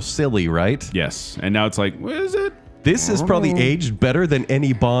seem so silly, right? Yes, and now it's like, what is it? This is probably aged better than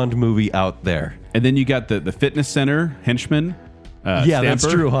any Bond movie out there. And then you got the fitness center henchman. Yeah, that's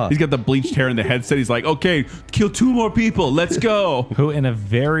Stamper. true, huh? He's got the bleached hair and the headset. He's like, okay, kill 2 more people. Let's go. who in a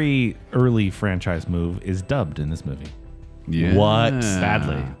very early franchise move is dubbed in this movie. Yeah. What?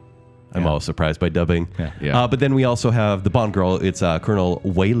 Sadly. I'm always surprised by dubbing. Yeah. Yeah. But then we also have the Bond girl. It's Colonel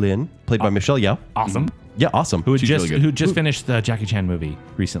Wei Lin, played by Michelle Yeoh. Awesome. Yeah, awesome. Who had She's just really good. who just finished the Jackie Chan movie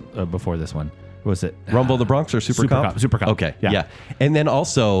before this one. What was it? Rumble in the Bronx or Super Cop? Super Cop. Okay, Yeah. yeah. And then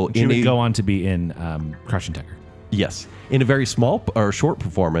also She would a go on to be in Crouch and Tiger. yes, in a very small or short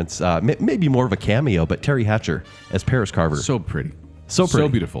performance, maybe more of a cameo, but Terry Hatcher as Paris Carver. So pretty. So pretty. So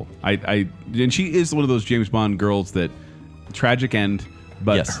beautiful. And she is one of those James Bond girls that tragic end,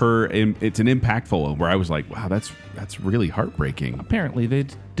 but Yes. it's an impactful one where I was like, wow, that's really heartbreaking. Apparently, they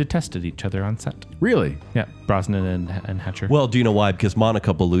detested each other on set. Really? Yeah, Brosnan and Hatcher. Well, do you know why? Because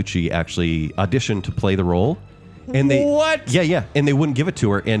Monica Bellucci actually auditioned to play the role. And they What? Yeah. And they wouldn't give it to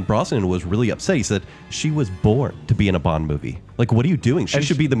her. And Brosnan was really upset. He said she was born to be in a Bond movie. Like, what are you doing? She And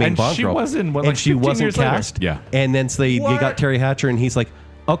should be the main and Bond she girl. wasn't, what, and like she 15 wasn't years later? cast. Yeah. And then so they got Terry Hatcher, and he's like,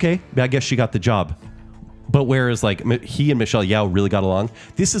 okay, I guess she got the job. But whereas like he and Michelle Yeoh really got along,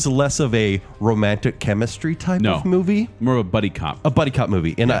 this is less of a romantic chemistry type of movie. More of a buddy cop. A buddy cop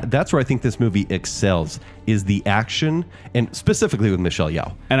movie. And that's where I think this movie excels, is the action, and specifically with Michelle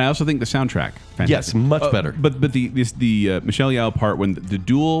Yeoh. And I also think the soundtrack. Fantastic. Yes, much better. But the Michelle Yeoh part, when the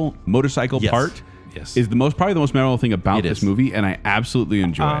dual motorcycle Yes. part Yes. is probably the most memorable thing about It this is. movie, and I absolutely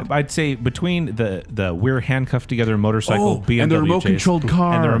enjoy it. I'd say between the we're handcuffed together motorcycle BMW and the remote chase controlled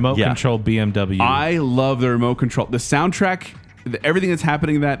car. and the remote Yeah. controlled BMW. I love the remote control. The soundtrack, everything that's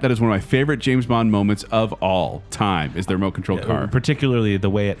happening in that is one of my favorite James Bond moments of all time, is the remote control car. Particularly the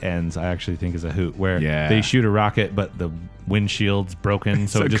way it ends, I actually think is a hoot, where Yeah. they shoot a rocket, but the windshield's broken,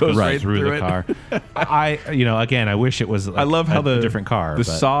 so So it it just goes goes right through through the it. car. Again, I wish it was. Like I love how a different car. The but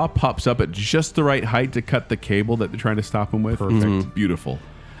saw pops up at just the right height to cut the cable that they're trying to stop him with. Perfect. Beautiful.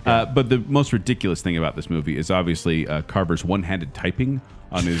 But the most ridiculous thing about this movie is obviously Carver's one-handed typing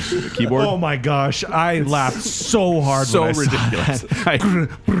on his keyboard. Oh my gosh, I laughed so hard. So when I saw ridiculous.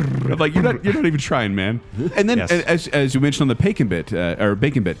 I'm like, you're not even trying, man. And then, Yes. as you mentioned on the Bacon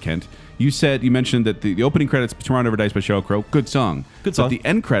Bit, Kent, you mentioned that the opening credits, Tomorrow Never Dies by Sheryl Crow, good song. Good song. But the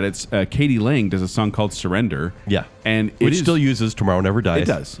end credits, Katie Lang does a song called Surrender. Yeah. And Which still uses Tomorrow Never Dies. it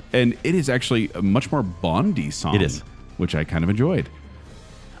does. And it is actually a much more Bondy song. It is. Which I kind of enjoyed.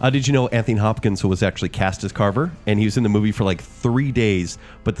 Did you know Anthony Hopkins was actually cast as Carver, and he was in the movie for like 3 days,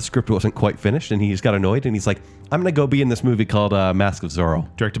 but the script wasn't quite finished, and he just got annoyed, and he's like, I'm going to go be in this movie called Mask of Zorro.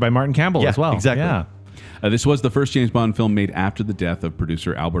 directed by Martin Campbell Yeah, as well. exactly. Yeah. This was the first James Bond film made after the death of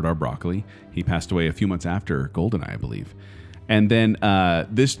producer Albert R. Broccoli. He passed away a few months after GoldenEye, I believe. And then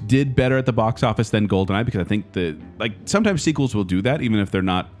this did better at the box office than GoldenEye, because I think sometimes sequels will do that, even if they're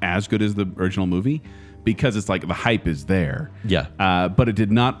not as good as the original movie, because it's like the hype is there. Yeah. But it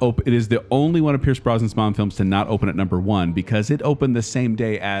did not open. It is the only one of Pierce Brosnan's Bond films to not open at number 1, because it opened the same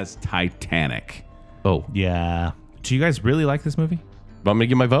day as Titanic. Oh, Yeah. Do you guys really like this movie? I'm going to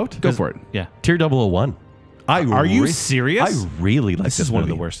give my vote? Go for it. Yeah. Tier 001. Are you serious? I really like This this is one of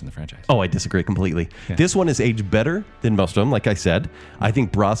movie. the worst in the franchise. Oh, I disagree completely. This one is aged better than most of them, like I said. I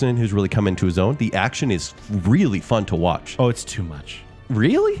think Brosnan has really come into his own. The action is really fun to watch. Oh, it's too much.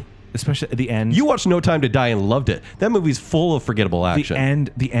 Really? Especially at the end. You watched No Time to Die and loved it. That movie's full of forgettable the action.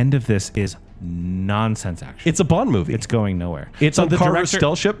 end of this is nonsense action. It's a Bond movie. It's going nowhere. It's So on Carver's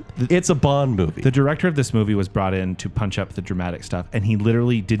stealth ship. It's a Bond movie. The director of this movie was brought in to punch up the dramatic stuff, and he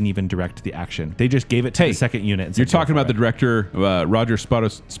literally didn't even direct the action. They just gave it to the second unit. And You're said, "Go talking for about the it." director, Roger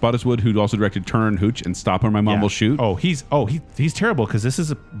Spottiswoode, who also directed Turner and Hooch and Stop or My Mom Will Shoot. He's terrible because this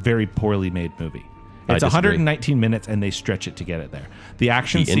is a very poorly made movie. I It's disagree. 119 minutes, and they stretch it to get it there. The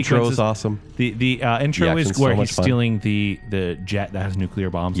action The intro sequence is awesome. The intro The is action's where so much he's fun. stealing the jet that has nuclear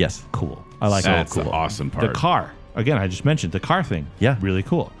bombs. Yes. Cool. I like That's that. the awesome part. The car. Again, I just mentioned the car thing. Yeah. Really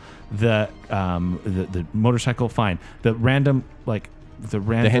cool. The motorcycle, fine. The random. The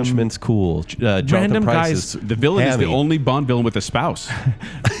henchman's cool. Jonathan Random Pryce guys- is The villain is the hammy. only Bond villain with a spouse.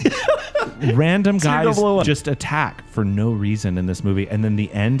 Random guys 001. just attack for no reason in this movie, and then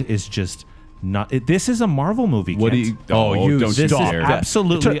the end is just not. This is a Marvel movie. What do Kent. you? Oh, you don't This is stop.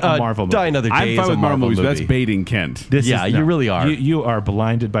 absolutely a Marvel movie. Die Another Day I'm is fine a with Marvel movies, but movie. that's baiting Kent. This Yeah, is, you really are. You are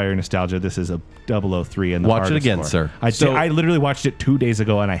blinded by your nostalgia. This is a 003 and the Watch it hardest again, score. sir. I literally watched it 2 days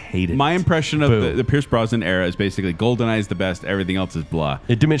ago and I hate it. My impression of Boo. the Pierce Brosnan era is basically GoldenEye is the best, everything else is blah.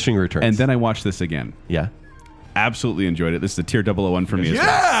 Diminishing returns. And then I watched this again. yeah. Absolutely enjoyed it. This is a tier 001 for me as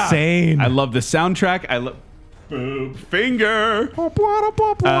well. insane. I love the soundtrack. I love Boob Finger.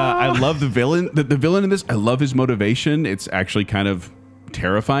 I love the villain. The villain in this, I love his motivation. It's actually kind of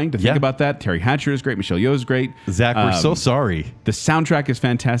terrifying to think Yeah. about that. Terry Hatcher is great. Michelle Yeoh is great. Zach, we're so sorry. The soundtrack is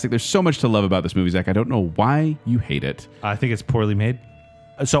fantastic. There's so much to love about this movie, Zach. I don't know why you hate it. I think it's poorly made.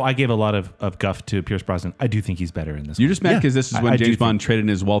 So I gave a lot of guff to Pierce Brosnan. I do think he's better in this You're one. just mad because this is when I do James think- Bond traded in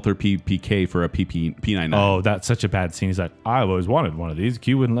his Walther PK for a P99. Oh, that's such a bad scene. He's like, I always wanted one of these.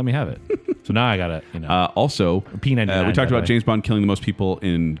 Q wouldn't let me have it. So now I got to, Also, P99, we by talked the about way. James Bond killing the most people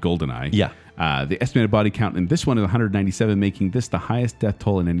in GoldenEye. Yeah. The estimated body count in this one is 197, making this the highest death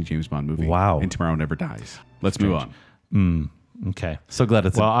toll in any James Bond movie. Wow. And Tomorrow Never Dies. Let's move on. okay. So glad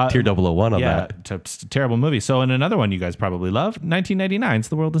it's a tier 001 on that. It's a terrible movie. So in another one you guys probably love, 1999's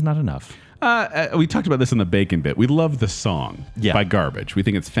The World Is Not Enough. We talked about this in the Bacon bit. We love the song by Garbage. We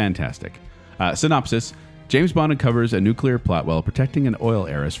think it's fantastic. Synopsis. James Bond uncovers a nuclear plot while protecting an oil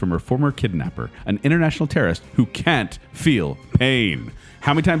heiress from her former kidnapper, an international terrorist who can't feel pain.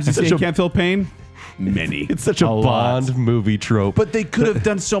 How many times does he say he can't feel pain? Many. It's such a lot. Bond movie trope. But they could have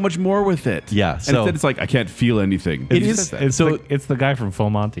done so much more with it. Yeah, And so- instead it's like, I can't feel anything. It He is- says that. It's the guy from Full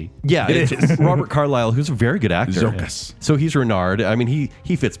Monty. Yeah, it's Robert Carlyle, who's a very good actor. Zocus. So he's Renard. I mean,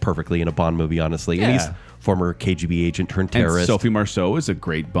 he fits perfectly in a Bond movie, honestly. And he's Yeah. former KGB agent turned And terrorist. Sophie Marceau is a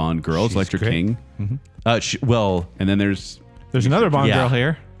great Bond girl. She's Electra great. King. Well, And then there's There's another Bond Yeah. girl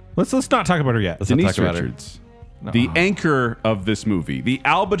here. Let's not talk about her yet. let's not Denise talk about her. Richards. The anchor of this movie, the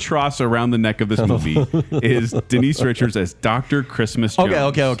albatross around the neck of this movie, is Denise Richards as Dr. Christmas Jones.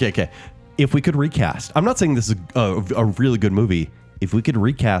 Okay. If we could recast, I'm not saying this is a really good movie. If we could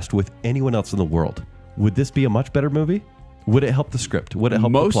recast with anyone else in the world, would this be a much better movie? Would it help the script? Would it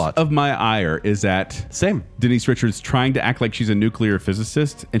help the Most plot? of my ire is at Same. Denise Richards trying to act like she's a nuclear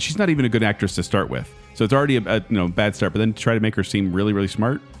physicist, and she's not even a good actress to start with. So it's already a bad start. But then to try to make her seem really, really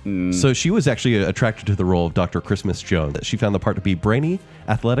smart. So she was actually attracted to the role of Dr. Christmas Jones. She found the part to be brainy,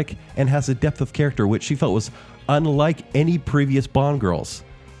 athletic, and has a depth of character which she felt was unlike any previous Bond girls.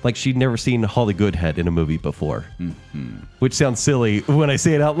 Like she'd never seen Holly Goodhead in a movie before. Which sounds silly when I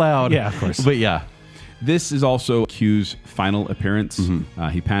say it out loud. Yeah, of course. But yeah. This is also Q's final appearance.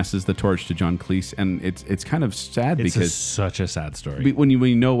 He passes the torch to John Cleese, and it's kind of sad because such a sad story. when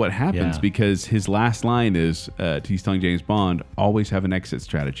you know what happens, Yeah. because his last line is he's telling James Bond, always have an exit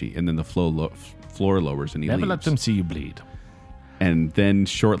strategy, and then the floor lowers and he Never leaves. let them see you bleed. And then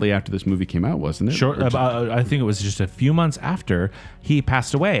shortly after this movie came out, wasn't it? Or just- I think it was just a few months after he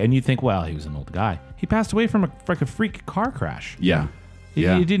passed away, and you think, well, he was an old guy. He passed away from a freak car crash. yeah. He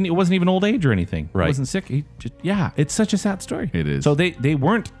Yeah. didn't. It wasn't even old age or anything. Right. He wasn't sick. He just, it's such a sad story. It is. So they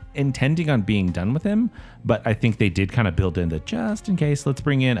weren't intending on being done with him, but I think they did kind of build in the just in case. Let's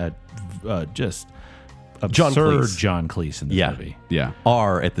bring in a just John absurd Cleese. John Cleese in this Yeah. movie. Yeah.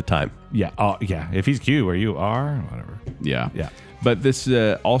 R at the time. Yeah. Oh, yeah. If he's Q or you are, whatever. Yeah. Yeah. But this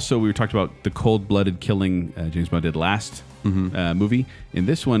also, we were talking about the cold-blooded killing James Bond did last movie. In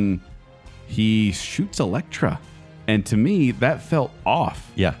this one, he shoots Electra. And to me, that felt off.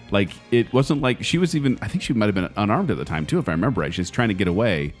 Yeah. Like, it wasn't like she was even, I think she might have been unarmed at the time, too, if I remember right. She's trying to get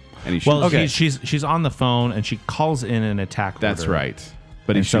away. And he shoots Well, her. she's on the phone and she calls in an attack. That's order. right.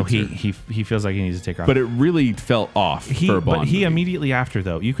 But And he so shoots her. he feels like he needs to take her off. But it really felt off for a Bond But he movie. immediately after,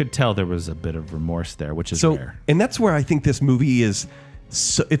 though, you could tell there was a bit of remorse there, which is So, rare. and that's where I think this movie is.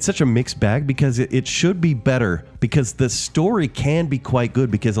 It's such a mixed bag because it should be better because the story can be quite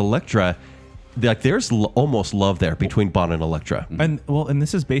good because Electra like there's almost love there between Bond and Elektra. And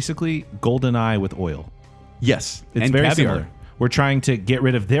this is basically GoldenEye with oil. Yes. It's And very caviar. similar. We're trying to get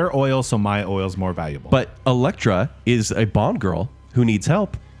rid of their oil so my oil's more valuable. But Elektra is a Bond girl who needs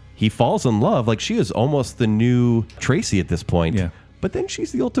help. He falls in love. Like, she is almost the new Tracy at this point. Yeah. But then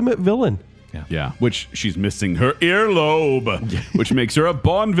she's the ultimate villain. Yeah, which she's missing her earlobe, which makes her a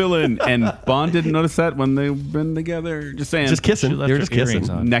Bond villain. And Bond didn't notice that when they've been together. Just saying. Just kissing. left They're her just kissing. earrings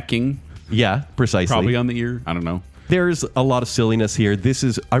on. Necking, Yeah, precisely. probably on the ear. I don't know. There's a lot of silliness here.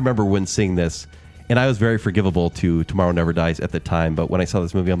 I remember when seeing this, and I was very forgivable to Tomorrow Never Dies at the time. But when I saw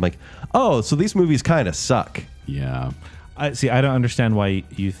this movie, I'm like, oh, so these movies kind of suck. Yeah. I don't understand why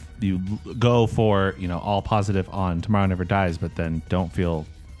you go for all positive on Tomorrow Never Dies, but then don't feel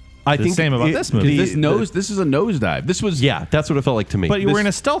I the think same about this movie. This is a nosedive. This was Yeah, that's what it felt like to me. But you were in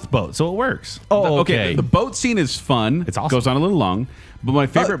a stealth boat, so it works. Oh, okay. The boat scene is fun. It's awesome. Goes on a little long, but my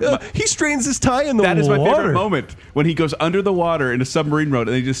favorite. He straightens his tie in the water. That is my favorite moment when he goes under the water in a submarine mode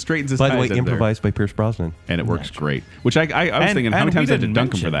and he just straightens his By the ties way, under improvised by Pierce Brosnan. there. And it works great. Which I was thinking, how many we times I had to didn't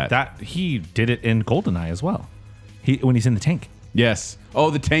dunk him for mention that? he did it in GoldenEye as well. When he's in the tank. Yes. Oh,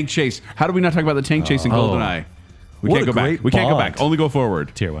 the tank chase. How do we not talk about the tank chase in GoldenEye? We What can't a go back. great We can't go Bond. back. Only go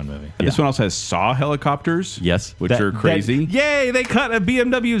forward. Tier 1 movie. This one also has Saw helicopters. Yes. Which are crazy. Yay, they cut a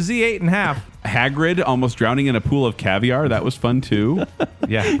BMW Z8 in half. Hagrid almost drowning in a pool of caviar. That was fun too.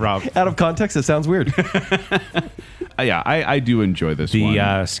 Yeah, Rob. Out of context, it sounds weird. Yeah, I do enjoy this one.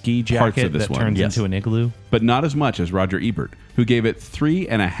 The ski Parts jacket of this that one, turns yes. into an igloo. but not as much as Roger Ebert, who gave it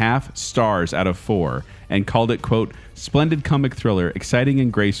 3.5 stars out of 4 and called it, quote, splendid comic thriller, exciting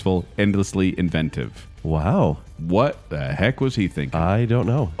and graceful, endlessly inventive. Wow. What the heck was he thinking? I don't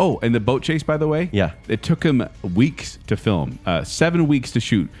know. Oh, and the boat chase, by the way? Yeah. It took him weeks to film, 7 weeks to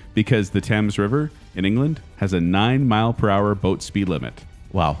shoot, because the Thames River in England has a 9-mile-per-hour boat speed limit.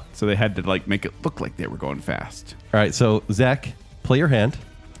 Wow. So they had to make it look like they were going fast. All right, so Zach, play your hand.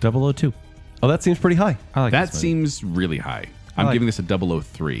 002. Oh, that seems pretty high. I like That this movie. seems really high. I'm like giving this a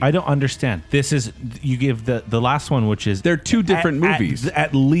 003. I don't understand. This is you give the last one, which is They're two different movies.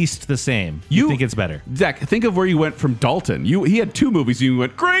 At least the same. You think it's better? Zach, think of where you went from Dalton. He had 2 movies and you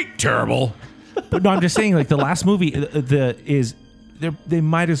went, great, terrible. But no, I'm just saying, like the last movie, they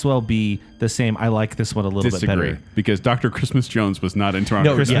might as well be the same. I like this one a little bit Disagree. better. Because Dr. Christmas Jones was not into our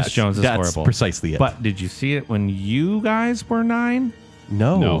No, Christmas yes, Jones is that's horrible. precisely it. But did you see it when you guys were 9?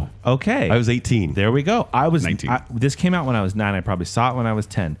 No. Okay. I was 18. There we go. I was 19. This came out when I was 9. I probably saw it when I was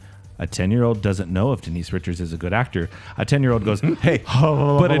 10. A 10-year-old doesn't know if Denise Richards is a good actor. A 10-year-old goes, Hey,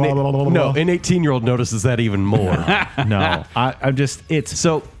 but an 18-year-old notices that even more. no. I'm just, it's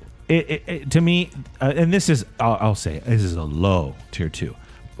so, it to me, and this is, I'll say, this is a low tier 2.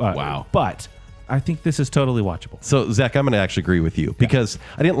 Wow. But I think this is totally watchable. So, Zach, I'm going to actually agree with you because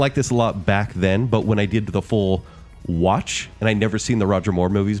I didn't like this a lot back then, but when I did the full watch, and I never seen the Roger Moore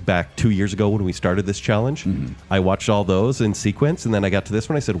movies back 2 years ago when we started this challenge, I watched all those in sequence, and then I got to this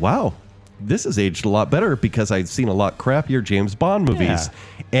one. I said, wow, this has aged a lot better because I'd seen a lot crappier James Bond movies.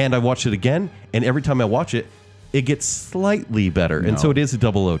 Yeah. And I watched it again, and every time I watch it, it gets slightly better. And so it is a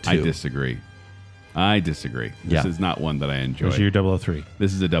 002. I disagree. This Yeah. is not one that I enjoy. This is your 003.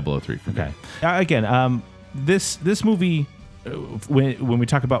 This is a 003 for me. Okay. Again, this movie, when we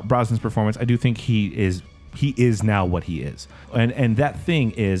talk about Brosnan's performance, I do think he is now what he is, and that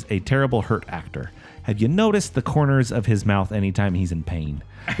thing is a terrible hurt actor. Have you noticed the corners of his mouth anytime he's in pain?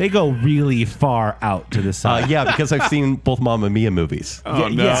 They go really far out to the side. Yeah, because I've seen both Mamma Mia movies. Oh,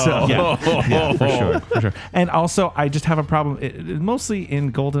 no. Yeah, for sure. And also, I just have a problem, mostly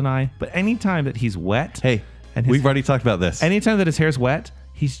in GoldenEye, but anytime that he's wet. Hey, and his, we've already talked about this. anytime that his hair's wet,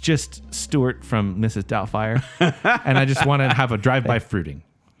 he's just Stuart from Mrs. Doubtfire. And I just want to have a drive-by fruiting,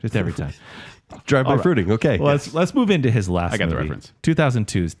 just every time. Drive-by All right. fruiting, okay. Well, let's move into his last I got the movie. reference.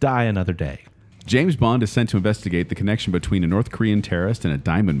 2002's Die Another Day. James Bond is sent to investigate the connection between a North Korean terrorist and a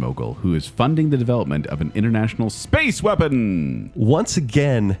diamond mogul who is funding the development of an international space weapon. Once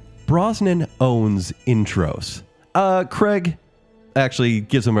again, Brosnan owns intros. Craig actually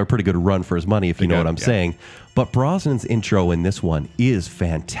gives him a pretty good run for his money, if you know what I'm saying. But Brosnan's intro in this one is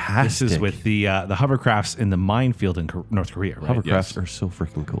fantastic. This is with the hovercrafts in the minefield in North Korea, right? Hovercrafts Yes. are so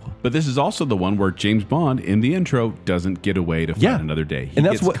freaking cool. But this is also the one where James Bond, in the intro, doesn't get away to fight another day. He and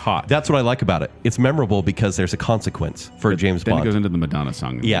that's gets what caught. That's what I like about it. It's memorable because there's a consequence for James then Bond. it goes into the Madonna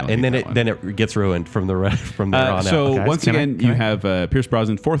song. yeah, I don't and then hate it that then one. it gets ruined from there on out. So Okay. once Can I- again, can you I- have Pierce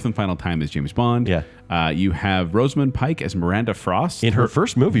Brosnan, fourth and final time as James Bond. Yeah. You have Rosamund Pike as Miranda Frost. in her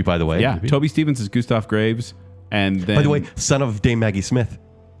first movie, by the way. Yeah. Toby Stevens as Gustav Graves. And then... By the way, son of Dame Maggie Smith.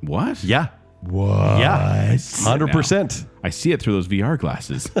 What? Yeah. What? Yeah. 100%. I see it through those VR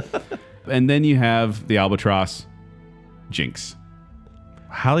glasses. and then you have the albatross, Jinx.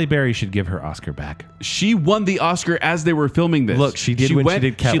 Halle Berry should give her Oscar back. She won the Oscar as they were filming this. Look, she did when she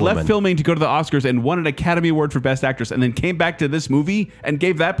did Catwoman. She left filming to go to the Oscars and won an Academy Award for Best Actress, and then came back to this movie and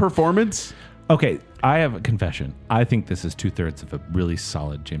gave that performance. Okay, I have a confession. I think this is 2/3 of a really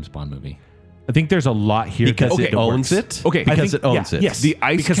solid James Bond movie. I think there's a lot here Because that it owns works. it? Okay, Because it owns it. Yes, The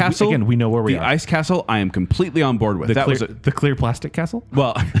ice because castle. we know where we the are. The ice castle, I am completely on board with. The clear plastic castle.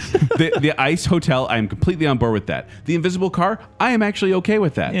 Well, the ice hotel, I am completely on board with that. The invisible car, I am actually okay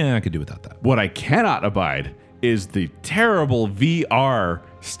with that. Yeah, I could do without that. What I cannot abide is the terrible VR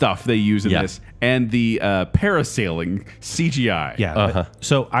stuff they use in Yeah. this and the parasailing CGI. Yeah.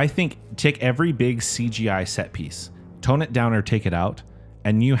 So I think take every big CGI set piece, tone it down or take it out,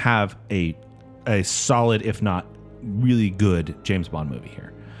 and you have a solid, if not really good, James Bond movie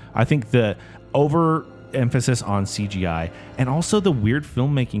here. I think the overemphasis on CGI and also the weird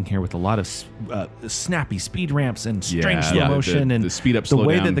filmmaking here with a lot of snappy speed ramps and strange slow motion and the speed up, the slow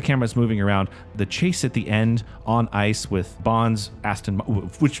way down. that the camera's moving around. The chase at the end on ice with Bond's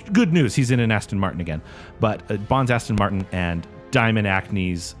which good news, he's in an Aston Martin again, but Bond's Aston Martin and Diamond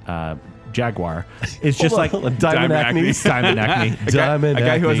Acme's Jaguar is just like Diamond Acme. Diamond Acme. Diamond A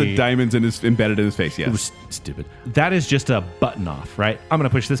guy who has Acme. a diamonds embedded in his face, It yes. was stupid. That is just a button off, right? I'm going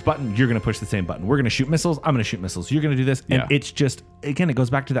to push this button. You're going to push the same button. We're going to shoot missiles. I'm going to shoot missiles. You're going to do this. Yeah. And it's just, again, it goes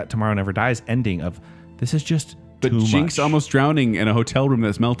back to that Tomorrow Never Dies ending of this is just But too Jinx much. almost drowning in a hotel room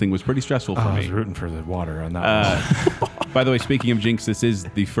that's melting was pretty stressful for I me. was rooting for the water on that one. By the way, speaking of Jinx, this is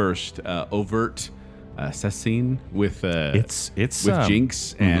the first overt sex scene with It's with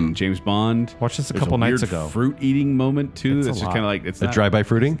Jinx and James Bond. Watched this a There's couple nights weird ago. fruit eating moment too. It's a That's just lot. kind of like it's A not, drive-by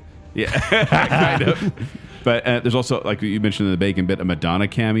fruiting? yeah, kind of. But there's also, like you mentioned in the Bacon bit, a Madonna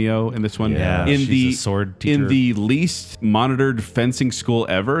cameo in this one. Yeah, in she's the a sword teacher. in the least monitored fencing school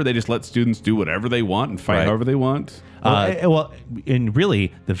ever, they just let students do whatever they want and fight Right. however they want. And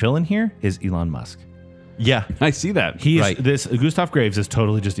really, the villain here is Elon Musk. Yeah. I see that. He's Right. this Gustav Graves is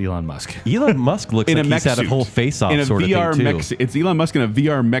totally just Elon Musk. Elon Musk looks in like a he's mech had a suit. whole face-off in a sort VR of thing, too. mech suit. It's Elon Musk in a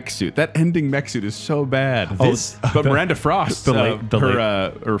VR mech suit. That ending mech suit is so bad. But Miranda Frost,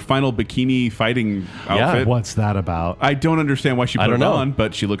 her final bikini fighting outfit. What's that about? I don't understand why she put don't it know. on,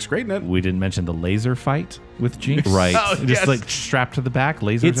 but she looks great in it. We didn't mention the laser fight with Jinx. Right. Oh, Just yes. like strapped to the back,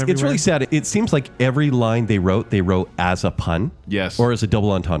 lasers It's everywhere. really sad. It seems like every line they wrote as a pun. Yes. Or as a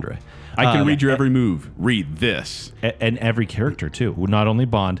double entendre. I can read your every move. Read this. And every character too. Not only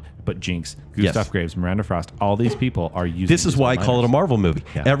Bond, but Jinx, Gustav Yes. Graves, Miranda Frost. All these people are using. This is these why I call it a one-liners. Marvel movie.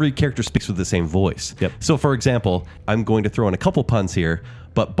 Yeah. Every character speaks with the same voice. Yep. So, for example, I'm going to throw in a couple puns here,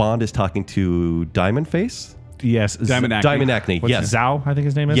 but Bond is talking to Diamond Face? Yes, Diamond Acme. Diamond Acme, What's yes. Zhao, I think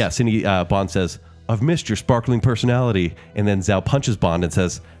his name is. Yes, and Bond says, "I've missed your sparkling personality." And then Zhao punches Bond and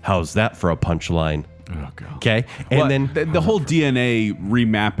says, "How's that for a punchline?" Oh god. Okay? And Well, then the whole DNA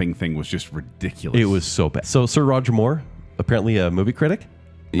remapping thing was just ridiculous. it was so bad. So Sir Roger Moore, apparently a movie critic,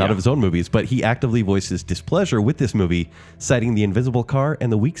 not Yeah. of his own movies, but he actively voices displeasure with this movie, citing the invisible car and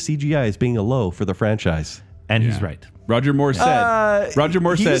the weak CGI as being a low for the franchise. And he's right. Roger Moore said. Roger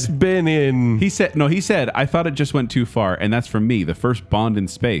Moore He's said. been in. He said, I thought it just went too far, and that's from me, the first Bond in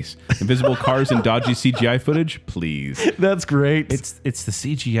space. Invisible cars and dodgy CGI footage, please. That's great. It's the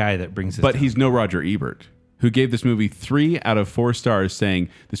CGI that brings us. But down. he's no Roger Ebert, who gave this movie 3 out of 4 stars, saying,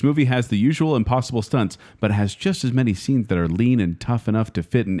 this movie has the usual impossible stunts, but it has just as many scenes that are lean and tough enough to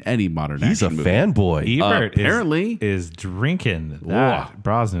fit in any modern He's a action movie. fanboy. Ebert apparently. is drinking that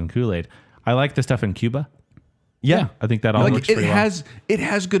Brosnan Kool-Aid. I like the stuff in Cuba. Yeah. I think that all Like works it pretty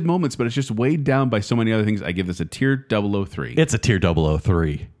has good moments, but it's just weighed down by so many other things. I give this a tier 003. It's a tier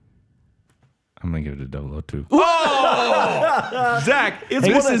 003. I'm gonna give it a 002. Zach, this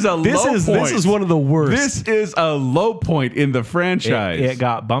is This is one of the worst. This is a low point in the franchise. It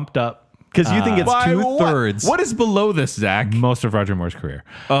got bumped up Because you think it's By 2/3. What is below this, Zach? most of Roger Moore's career.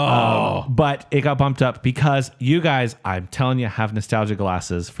 But it got bumped up because you guys, I'm telling you, have nostalgia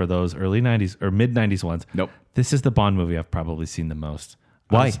glasses for those early 90s or mid 90s ones. Nope. This is the Bond movie I've probably seen the most.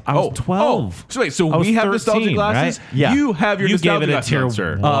 Why? I was 12. So wait, so I was we have 13, nostalgia glasses? right? Yeah. You have your You nostalgia gave it a glasses tier on,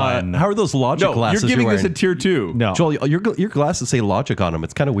 sir. 1. How are those Logic No, glasses you're giving wearing? this a tier 2. No. Joel, your glasses say Logic on them.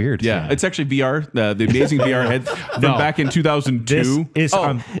 It's kind of weird. Yeah, it's actually VR, the amazing VR head from No. back in 2002. This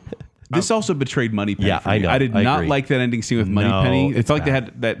is This also betrayed Moneypenny. Yeah, for I me. know. I did I not agree. like that ending scene with Moneypenny. No, It's like it's they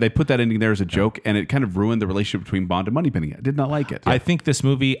had that they put that ending there as a joke, and it kind of ruined the relationship between Bond and Moneypenny. I did not like it. I think this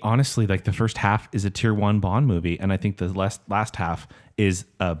movie, honestly, like the first half is a tier 1 Bond movie, and I think the last half is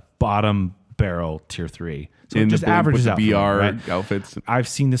a bottom barrel tier 3. So In it just the, averages with out. the for me, VR right? outfits. I've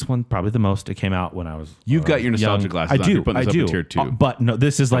seen this one probably the most. It came out when I was. You've got your nostalgia young. glasses I on. do. You're putting I this up do. in tier 2. But no,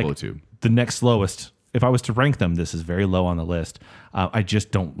 this is like 002. the next lowest. If I was to rank them, this is very low on the list. I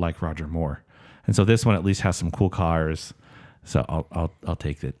just don't like Roger Moore, and so this one at least has some cool cars. So I'll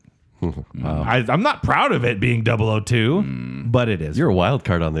take it. I'm not proud of it being 002, but it is. You're a wild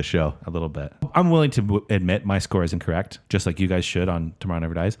card on this show. A little bit. I'm willing to admit my score is incorrect, just like you guys should on Tomorrow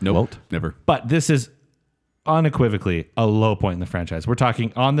Never Dies. Nope. Won't. Never. But this is unequivocally a low point in the franchise. We're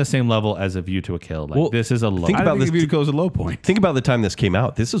talking on the same level as A View to a Kill. Like, Well, this is a low. think I about think this View to Kill is a low point. Think about the time this came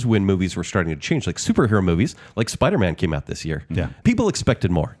out. This is when movies were starting to change. Like superhero movies, like Spider-Man came out this year. Yeah. People expected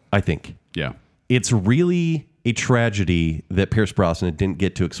more, I think. Yeah. It's really a tragedy that Pierce Brosnan didn't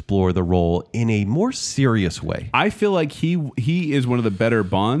get to explore the role in a more serious way. I feel like he is one of the better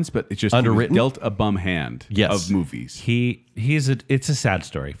Bonds, but it's just Underwritten? he was dealt a bum hand Yes. of movies. It's a sad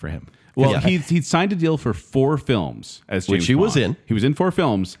story for him. Well, Yeah. he signed a deal for 4 films as James Which he was Bond. in. He was in 4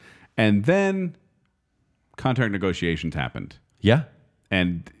 films, and then contract negotiations happened, Yeah.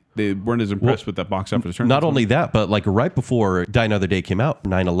 and they weren't as impressed with that box office return. Not only that, but like right before Die Another Day came out,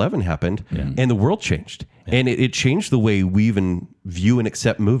 9/11 happened, and the world changed. And it changed the way we even view and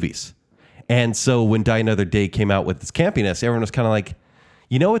accept movies. And so when Die Another Day came out with its campiness, everyone was kind of like,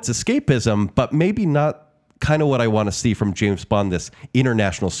 it's escapism, but maybe not kind of what I want to see from James Bond, this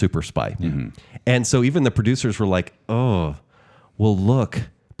international super spy. And so even the producers were like, oh, well, look,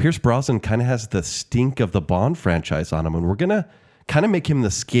 Pierce Brosnan kind of has the stink of the Bond franchise on him, and we're going to kind of make him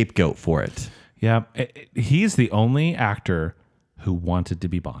the scapegoat for it. Yeah, he's the only actor who wanted to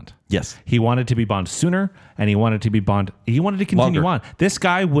be Bond. Yes. He wanted to be Bond sooner, and he wanted to be Bond. He wanted to continue Longer. on. This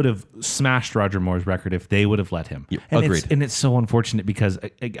guy would have smashed Roger Moore's record if they would have let him. And agreed. It's so unfortunate because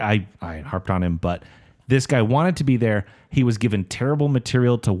I harped on him, but this guy wanted to be there. He was given terrible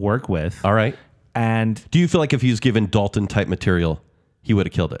material to work with. All right. And Do you feel like if he was given Dalton type material, he would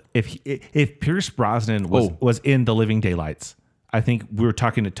have killed it? if Pierce Brosnan was in The Living Daylights, I think we were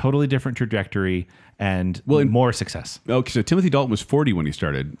talking a totally different trajectory and more success. Okay, so Timothy Dalton was 40 when he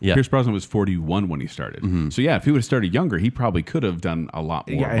started. Yeah. Pierce Brosnan was 41 when he started. So yeah, if he would have started younger, he probably could have done a lot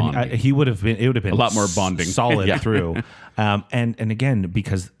more bonding. And he would have been. It would have been A lot more bonding. solid through. And again,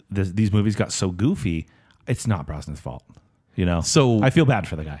 because these movies got so goofy, it's not Brosnan's fault. So- I feel bad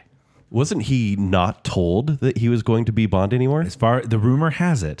for the guy. Wasn't he not told that he was going to be Bond anymore? The rumor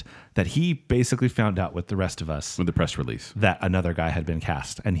has it that he basically found out with the rest of us with the press release. that another guy had been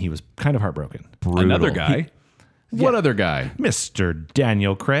cast, and he was kind of heartbroken. Another guy? What other guy? Mr.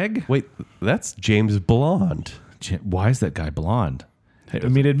 Daniel Craig. Wait, that's James Blonde. Why is that guy blonde? I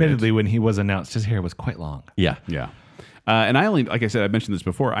mean, admittedly, when he was announced, his hair was quite long. Yeah. Yeah. And I only, like I said, I mentioned this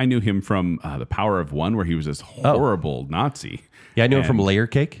before. I knew him from The Power of One, where he was this horrible Nazi. Yeah, I knew him from Layer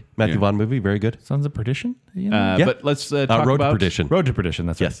Cake, Matthew Vaughn movie. Very good. Sons of Perdition? Yeah. But let's talk Road about to Perdition. Road to Perdition,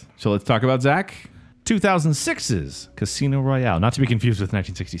 that's Yes. right. So let's talk about Zack. 2006's Casino Royale, not to be confused with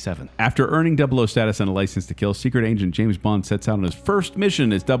 1967. After earning 00 status and a license to kill, secret agent James Bond sets out on his first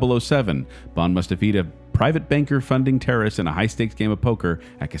mission as 007. Bond must defeat a private banker funding terrorists in a high-stakes game of poker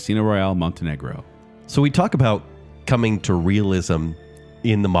at Casino Royale, Montenegro. So we talk about coming to realism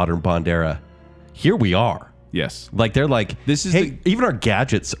in the modern Bond era. Here we are. Yes. Like they're like, This is hey, even our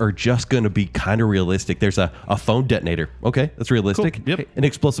gadgets are just going to be kind of realistic. There's a phone detonator. Okay, that's realistic. Cool. Yep. Hey, an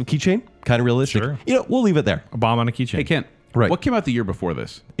explosive keychain, kind of realistic. Sure. We'll leave it there. A bomb on a keychain. Hey, Kent. Right. What came out the year before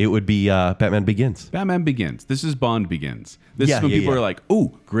this? It would be Batman Begins. Batman Begins. This is Bond Begins. This Yeah, is when yeah, people yeah. are like,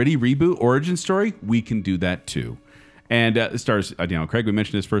 "Ooh, gritty reboot, origin story. We can do that too." And it stars Daniel Craig. We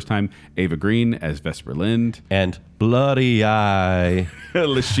mentioned his first time. Ava Green as Vesper Lind. And Bloody Eye.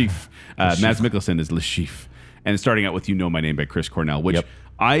 Le Chiffre. Mads Mikkelsen is Le Chiffre. And starting out with "You Know My Name" by Chris Cornell, which Yep.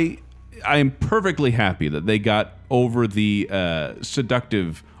 I am perfectly happy that they got over the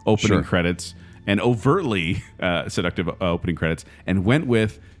seductive opening Sure. credits and overtly seductive opening credits and went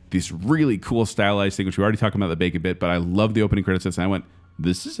with this really cool stylized thing, which we already talked about the Bacon bit, but I love the opening credits. And I went,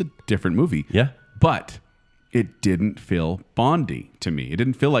 this is a different movie. Yeah. But it didn't feel Bondy to me. It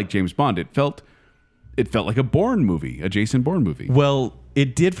didn't feel like James Bond. It felt like a Bourne movie, a Jason Bourne movie. Well,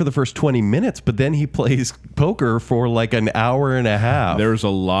 it did for the first 20 minutes, but then he plays poker for like an hour and a half. There's a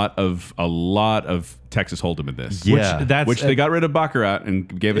lot of Texas Hold'em in this. Yeah. Which they got rid of Baccarat and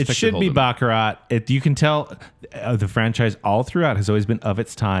gave us It Texas should be Hold'em. Baccarat. You can tell the franchise all throughout has always been of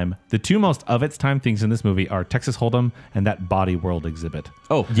its time. The two most of its time things in this movie are Texas Hold'em and that Body World exhibit.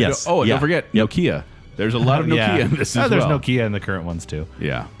 Oh, Yes. Oh, and Yeah. don't forget Nokia. There's a lot of Nokia in this as There's well. Nokia in the current ones too.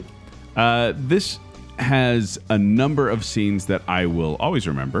 Yeah. This has a number of scenes that I will always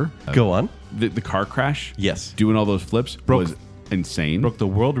remember. Go on. The car crash. Yes. Doing all those flips was insane. Broke the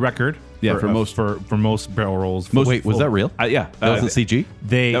world record Yeah, for most barrel rolls. Wait, was that real? Yeah. That wasn't CG?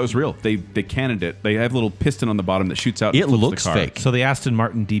 That was real. They cannoned it. They have a little piston on the bottom that shoots out. It and flips looks the car. fake. So the Aston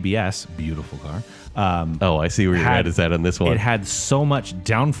Martin DBS, beautiful car. I see where your head is at on this one. It had so much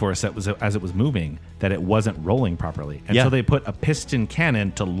downforce as it was moving that it wasn't rolling properly, and so they put a piston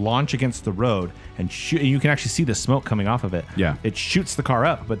cannon to launch against the road and shoot. And you can actually see the smoke coming off of it. Yeah, it shoots the car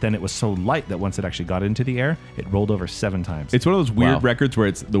up, but then it was so light that once it actually got into the air, it rolled over 7 times. It's one of those weird records where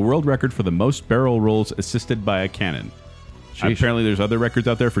it's the world record for the most barrel rolls assisted by a cannon. Apparently, there's other records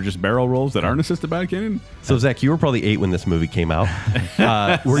out there for just barrel rolls that aren't assisted by a cannon. So, Zach, you were probably 8 when this movie came out.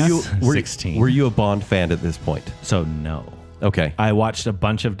 Were you 16? Were you a Bond fan at this point? So no. Okay. I watched a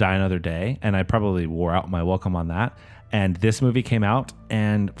bunch of Die Another Day, and I probably wore out my welcome on that. And this movie came out,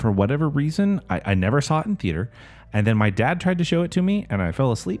 and for whatever reason, I never saw it in theater. And then my dad tried to show it to me, and I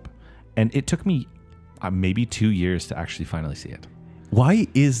fell asleep. And it took me maybe 2 years to actually finally see it. Why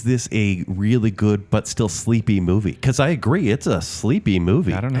is this a really good but still sleepy movie? Because I agree, it's a sleepy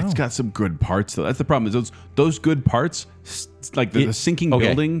movie. I don't know. It's got some good parts, though. That's the problem. Is those good parts, like the sinking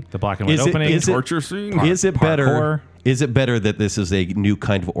building, The black and white opening, torture scene. Is it better? Parkour. Is it better that this is a new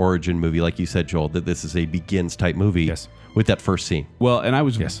kind of origin movie, like you said, Joel? That this is a Begins type movie? Yes. With that first scene. Well, and I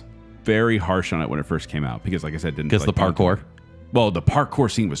was very harsh on it when it first came out because, like I said, didn't Because like the parkour. Well, the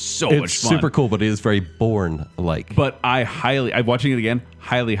parkour scene was so much It's fun. super cool, but it is very Bourne-like. But I'm watching it again,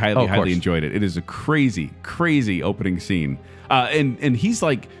 highly course. enjoyed it. It is a crazy, crazy opening scene. And he's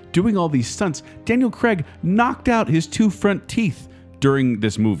like doing all these stunts. Daniel Craig knocked out his 2 front teeth during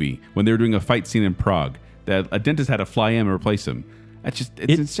this movie when they were doing a fight scene in Prague. That a dentist had to fly in and replace him. It's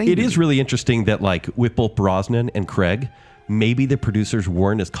insane. It is really interesting that, like, with both Brosnan and Craig, maybe the producers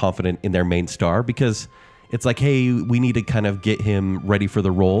weren't as confident in their main star because it's like, hey, we need to kind of get him ready for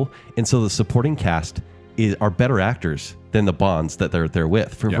the role. And so the supporting cast are better actors than the Bonds that they're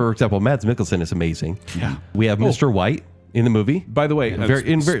with. For example, Mads Mikkelsen is amazing. Yeah. We have Mr. White in the movie. By the way, very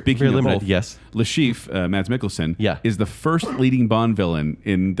limited. both, Yes. Le Chiffre, Mads Mikkelsen, Yeah. is the first leading Bond villain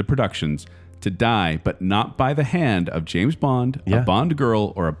in the productions to die, but not by the hand of James Bond, a Bond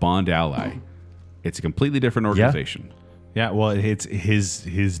girl, or a Bond ally. It's a completely different organization. Yeah, well, it's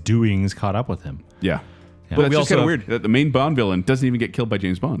his doings caught up with him. Yeah. Yeah. But it's We just kind also of weird that the main Bond villain doesn't even get killed by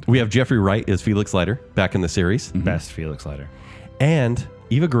James Bond. We have Jeffrey Wright as Felix Leiter back in the series. Best Felix Leiter. And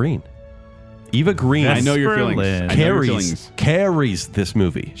Eva Green. Eva Green I know your feelings. Berlin. I know your feelings. carries this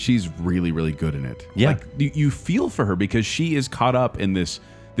movie. She's really, really good in it. Yeah. Like, you feel for her because she is caught up in this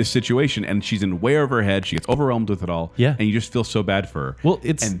situation and she's in way over her head. She gets overwhelmed with it all. Yeah. And you just feel so bad for her. Well,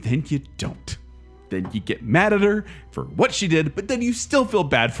 and then you don't. Then you get mad at her for what she did, but then you still feel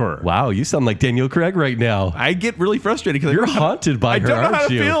bad for her. Wow, you sound like Daniel Craig right now. I get really frustrated because You're haunted by her, I don't know how aren't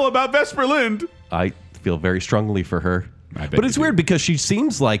to you? feel about Vesper Lind. I feel very strongly for her. I bet But you it's do. weird because she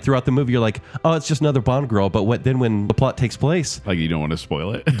seems like throughout the movie you're like, oh, it's just another Bond girl. But then when the plot takes place, Like, you don't want to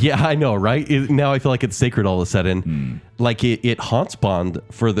spoil it. yeah, I know, right? Now I feel like it's sacred all of a sudden. Like it haunts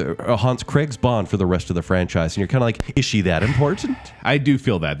haunts Craig's Bond for the rest of the franchise, and you're kind of like, is she that important? I do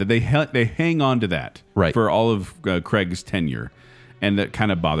feel that they hang on to that Right. for all of Craig's tenure, and that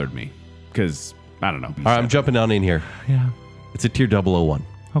kind of bothered me because I don't know. All right, I'm jumping on in here. Yeah. It's a tier 001.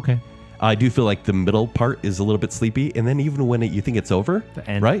 Okay. I do feel like the middle part is a little bit sleepy, and then even when you think it's over, The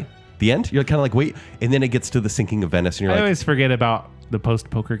end. right? The end, you're kind of like, wait, and then it gets to the sinking of Venice, and you're I like, always forget about the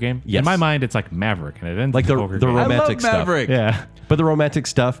post-poker game. Yes. In my mind, it's like Maverick, and it ends like with the poker game. romantic I love stuff. Maverick. Yeah. But the romantic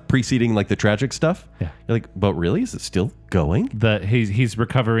stuff preceding like the tragic stuff, Yeah. you're like, but really, is it still going? He's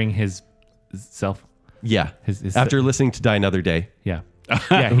recovering his self. Yeah. His- After listening to Die Another Day. Yeah.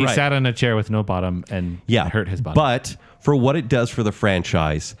 Yeah, he Right. sat on a chair with no bottom and hurt his bottom. But for what it does for the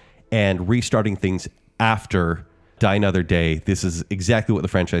franchise and restarting things after Die Another Day, this is exactly what the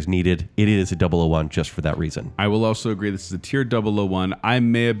franchise needed. It is a 001 just for that reason. I will also agree this is a tier 001. I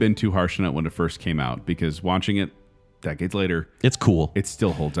may have been too harsh on it when it first came out because watching it decades later, It's cool. it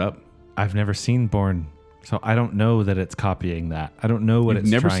still holds up. I've never seen Bourne, so I don't know that it's copying that. I don't know what You've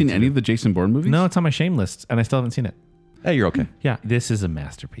it's never trying seen to any do. of the Jason Bourne movies? No, it's on my shame list, and I still haven't seen it. Hey, you're okay. Yeah, this is a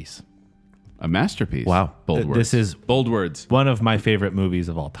masterpiece. A masterpiece. Wow. Bold words. This is bold words. one of my favorite movies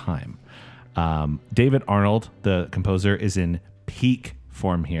of all time. David Arnold, the composer, is in peak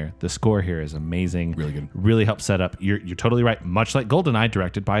form here. The score here is amazing. Really good. Really helps set up. You're totally right. Much like GoldenEye,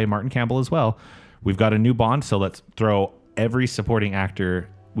 directed by Martin Campbell as well. We've got a new Bond, so let's throw every supporting actor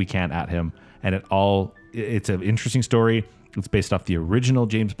we can at him. And it's an interesting story. It's based off the original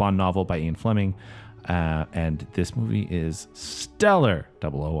James Bond novel by Ian Fleming. And this movie is stellar,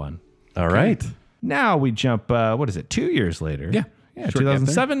 001. All right. Now we jump, 2 years later? Yeah. Yeah, Short gap there.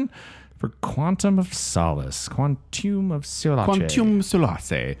 2007. for Quantum of Solace. Quantum of Solace. Quantum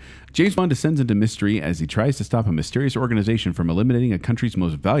Solace. James Bond descends into mystery as he tries to stop a mysterious organization from eliminating a country's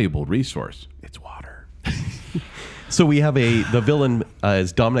most valuable resource. It's water. So we have the villain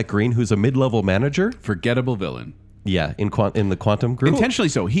is Dominic Green, who's a mid-level manager. Forgettable villain. Yeah, in the Quantum group. Intentionally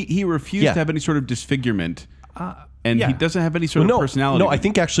so. He refused to have any sort of disfigurement. And yeah. he doesn't have any sort of personality. No, I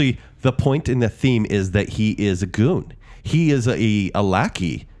think actually the point in the theme is that he is a goon. He is a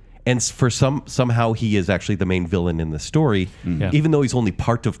lackey. And for somehow he is actually the main villain in the story, even though he's only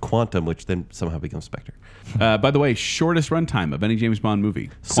part of Quantum, which then somehow becomes Spectre. By the way, shortest runtime of any James Bond movie.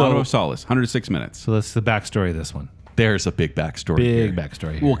 Quantum of Solace, 106 minutes. So that's the backstory of this one. There's a big backstory. Big here.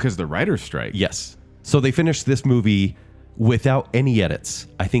 backstory here. Well, because the writer's strike. Yes. So they finished this movie without any edits,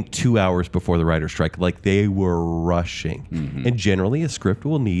 I think 2 hours before the writer's strike. Like they were rushing. And generally a script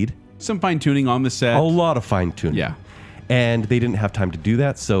will need some fine-tuning on the set. a lot of fine-tuning. Yeah. And they didn't have time to do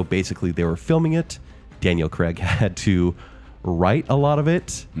that. So basically they were filming it. Daniel Craig had to write a lot of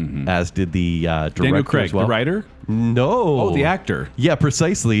it, as did the director Daniel Craig, as well. the writer? No. Oh, the actor. Yeah,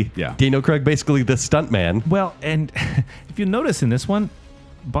 precisely. Yeah. Daniel Craig, basically the stuntman. Well, and if you notice in this one,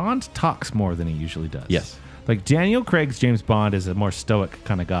 Bond talks more than he usually does. Yes. Like Daniel Craig's James Bond is a more stoic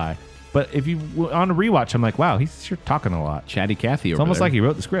kind of guy. But if you on a rewatch, I'm like, wow, he's sure talking a lot. Chatty Cathy It's over almost there. like he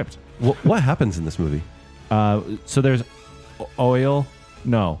wrote the script. What happens in this movie? So there's oil.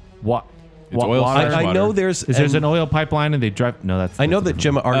 No. What? It's oil water. slash I know water. there's There's an oil pipeline and they drive. No, that's. I know that's that a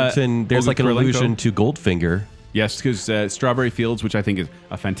Gemma Arterton, there's Olga like an Kurylenko? allusion to Goldfinger. Yes, because Strawberry Fields, which I think is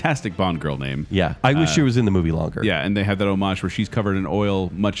a fantastic Bond girl name. Yeah. I wish she was in the movie longer. Yeah, and they have that homage where she's covered in oil,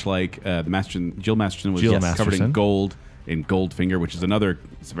 much like Jill Masterson was Jill covered Masterson. in gold in Goldfinger, which is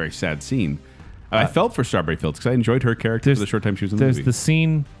it's a very sad scene. I felt for Strawberry Fields because I enjoyed her character for the short time she was in the There's movie. the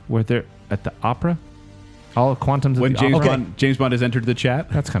scene where they're at the opera. All Quantum's at When the James opera. James Bond has entered the chat.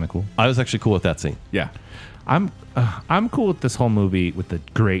 That's kind of cool. I was actually cool with that scene. Yeah. I'm cool with this whole movie with the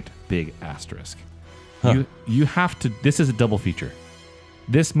great big asterisk. You have to. This is a double feature.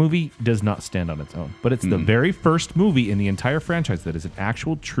 This movie does not stand on its own, but it's the very first movie in the entire franchise that is an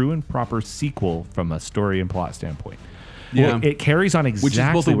actual true and proper sequel from a story and plot standpoint. Yeah. It carries on Which is both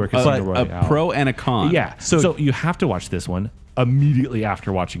exactly where Casino a Royale. pro and a con. Yeah. So you have to watch this one immediately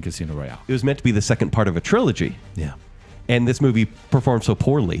after watching Casino Royale. It was meant to be the second part of a trilogy. Yeah. And this movie performed so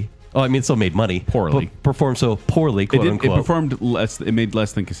poorly. Oh, I mean, it still made money. Poorly. But performed so poorly, quote It unquote. performed less. It made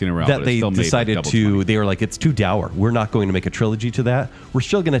less than Casino Royale. that but it they still made decided double the money. they were like, it's too dour. We're not going to make a trilogy to that. We're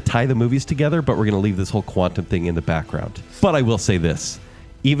still going to tie the movies together, but we're going to leave this whole quantum thing in the background. But I will say this.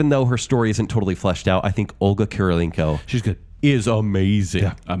 Even though her story isn't totally fleshed out, I think Olga Kurylenko She's good. is amazing.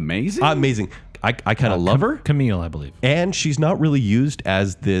 Yeah. Amazing. Amazing. I kind of love her. Camille, I believe. And she's not really used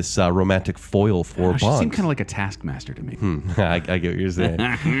as this romantic foil for She Bond. seemed kind of like a taskmaster to me. I get what you're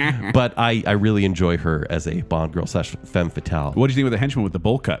saying. But I really enjoy her as a Bond girl / femme fatale. What do you think of the henchman with the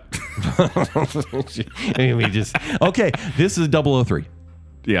bowl cut? Okay, this is 003.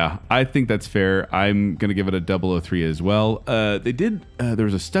 Yeah, I think that's fair. I'm going to give it a 003 as well. There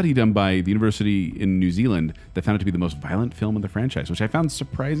was a study done by the university in New Zealand that found it to be the most violent film in the franchise, which I found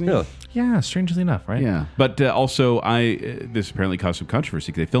surprising. Really? Yeah, strangely enough, right? Yeah. But also, this apparently caused some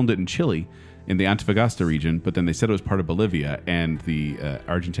controversy because they filmed it in Chile, in the Antofagasta region, but then they said it was part of Bolivia, and the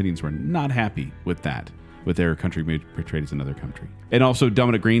Argentinians were not happy with that, with their country being portrayed as another country. And also,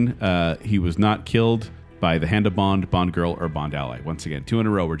 Dominic Green, he was not killed by the hand of Bond, Bond girl, or Bond ally. Once again, 2 in a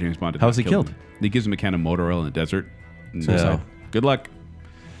row where James Bond did How not was he kill killed? him. He gives him a can of motor oil in the desert. And So- so, good luck.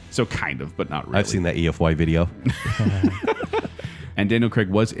 So kind of, but not really. I've seen that EFY video. And Daniel Craig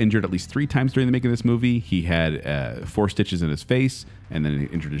was injured at least 3 times during the making of this movie. He had 4 stitches in his face, and then he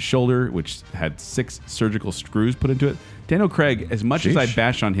injured his shoulder, which had 6 surgical screws put into it. Daniel Craig, as much as I Sheesh.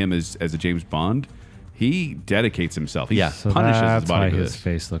 bash on him as a James Bond, he dedicates himself. He Yeah. So punishes that's his body why for his this.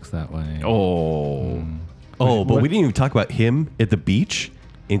 face looks that way. Oh. Oh, but we didn't even talk about him at the beach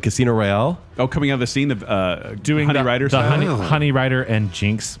in Casino Royale. Oh, coming out of the scene of doing Honey Rider the style? Honey Rider and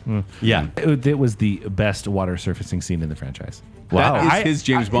Jinx. Yeah. It was the best water surfacing scene in the franchise. Wow. That is his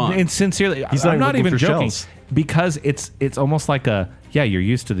James Bond. And sincerely, He's I'm not not looking even for joking shells. because it's almost like you're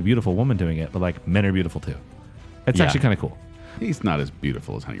used to the beautiful woman doing it, but like men are beautiful too. It's Yeah. actually kind of cool. He's not as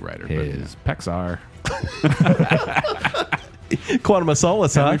beautiful as Honey Rider. but, yeah. His pecs are. Quantum of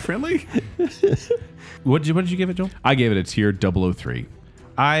Solace, huh? Family friendly? What did you give it, Joel? I gave it a tier 003.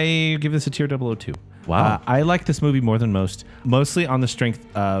 I give this a tier 002. Wow. I like this movie more than most, mostly on the strength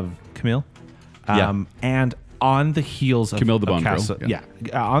of Camille. Yeah. And on the heels of Camille de of Bondrel, yeah,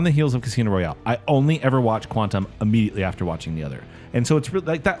 on the heels of Casino Royale. I only ever watched Quantum immediately after watching the other. And so it's really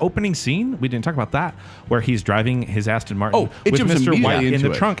like that opening scene, we didn't talk about that, where he's driving his Aston Martin it with jumps Mr. White immediately in into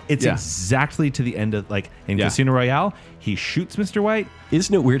the it. trunk. It's Yeah. exactly to the end of, like, in Yeah. Casino Royale, he shoots Mr. White.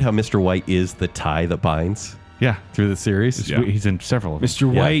 Isn't it weird how Mr. White is the tie that binds Yeah. through the series? Yeah. He's in several of them.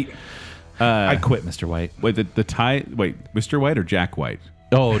 Mr. White. I quit Mr. White. Wait, the tie. Wait, Mr. White or Jack White?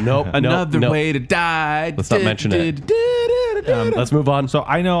 Oh, no. Another no. way to die. Let's not mention it. Let's move on. So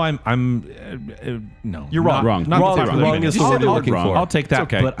I know I'm no. You're wrong. Wrong. Not Wrong, the top wrong three. is You the said word you're it looking wrong. for. I'll take that.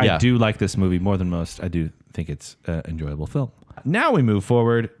 It's okay. But Yeah. I do like this movie more than most. I do think it's an enjoyable film. Now we move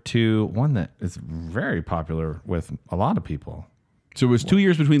forward to one that is very popular with a lot of people. So it was 2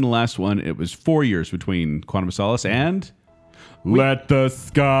 years between the last one. It was 4 years between Quantum of Solace and Let the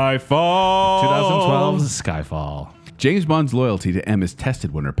Sky Fall. 2012's Skyfall. James Bond's loyalty to M is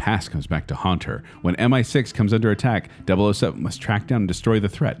tested when her past comes back to haunt her. When MI6 comes under attack, 007 must track down and destroy the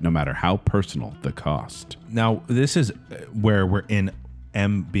threat, no matter how personal the cost. Now this is where we're in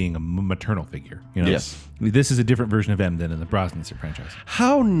M being a maternal figure. You know? Yes. This is a different version of M than in the Brosnan franchise.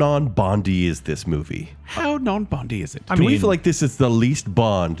 How non-Bondy is this movie? How non-Bondy is it? Do we feel like this is the least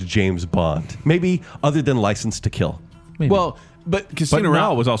Bond James Bond? Maybe other than License to Kill. Maybe. Well, but Casino But not-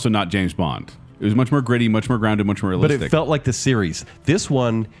 Royale was also not James Bond. It was much more gritty, much more grounded, much more But realistic. it felt like the series. This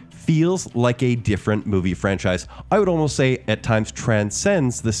one feels like a different movie franchise. I would almost say at times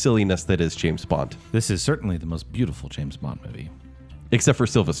transcends the silliness that is James Bond. this is certainly the most beautiful James Bond movie. Except for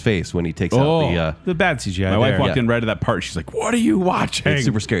Silva's face when he takes out The bad CGI. My wife there. walked in right at that part. She's like, "What are you watching?" it's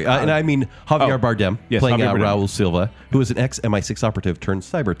super scary. And I mean Javier Bardem yes, playing Javier Bardem. Raul Silva, who is an ex-MI6 operative turned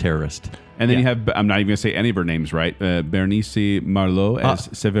cyber terrorist. And then you have, I'm not even going to say any of her names right, Bernice Marlowe as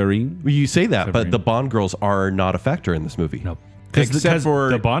Severine. Well, you say that, but Severine. the Bond girls are not a factor in this movie. No. Except Because for-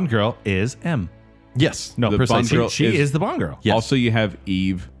 the Bond girl is M. Yes. No, The precisely. Bond girl She is the Bond girl. Yes. Also, you have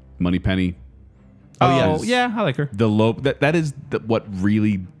Eve Moneypenny. Oh, yeah, I like her. The low that is what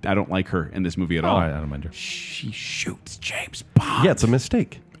really I don't like her in this movie at all. I don't mind her. She shoots James Bond. Yeah, it's a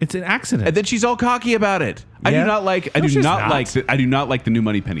mistake. It's an accident. And then she's all cocky about it. I Yeah? do not like. I No, do she's not not. like. I do not like the new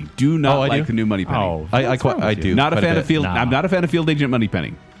Moneypenny. Do not Oh, I like do? the new Moneypenny. Oh, I what's wrong I with you? do. Not a quite fan bit. of Field. No. I'm not a fan of Field Agent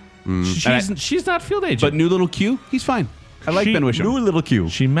Moneypenny. She's not field agent. But new little Q, he's fine. I like She- Ben Wisham. New little Q.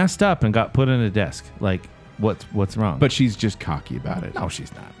 she messed up and got put in a desk. Like, what's wrong? But she's just cocky about it. no,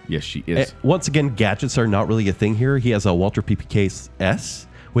 she's not. Yes, she is. Once again, gadgets are not really a thing here. He has a Walter PPK S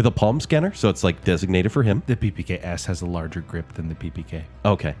with a palm scanner, so it's like designated for him. The PPK-S has a larger grip than the PPK.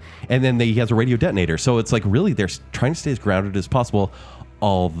 Okay. And then he has a radio detonator, so it's like really they're trying to stay as grounded as possible,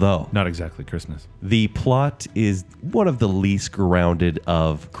 although Not exactly Christmas. the plot is one of the least grounded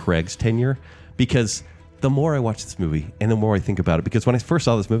of Craig's tenure, because the more I watch this movie and the more I think about it, because when I first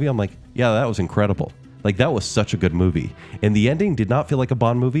saw this movie, I'm like, yeah, that was incredible. Like, that was such a good movie. And the ending did not feel like a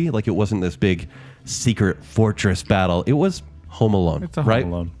Bond movie. Like, it wasn't this big secret fortress battle. It was Home Alone. It's a right?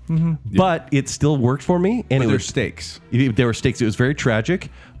 Home Alone. But it still worked for me. And But it there's was stakes. there were stakes. It was very tragic.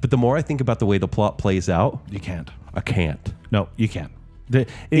 But the more I think about the way the plot plays out, You can't. I can't. No, you can't.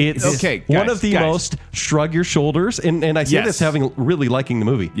 It's Okay, one guys, of the guys. most shrug your shoulders. And I say Yes. this having really liking the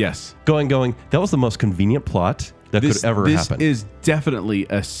movie. Yes. Going, that was the most convenient plot that could ever this happen. is definitely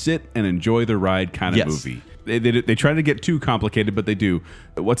a sit and enjoy the ride kind of Yes. movie. They try to get too complicated, but they do.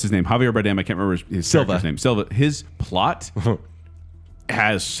 What's his name? Javier Bardem. I can't remember his Silva. character's name. Silva. His plot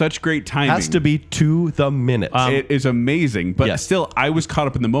has such great timing. Has to be to the minute. It is amazing, but Yes. still, I was caught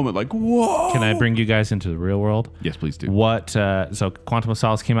up in the moment. Like, whoa! Can I bring you guys into the real world? Yes, please do. What? So Quantum of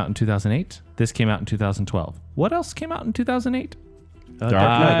Solace came out in 2008. This came out in 2012. What else came out in 2008? Dark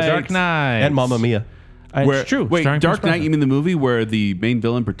Knight. Dark Knight. And Mamma Mia. It's true. Wait, starring Dark Pierce Knight? Brosnan. You mean the movie where the main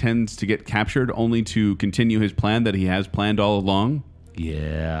villain pretends to get captured only to continue his plan that he has planned all along?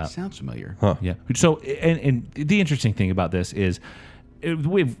 Yeah. Sounds familiar. Yeah. So, and the interesting thing about this is,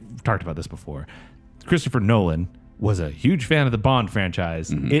 we've talked about this before. Christopher Nolan was a huge fan of the Bond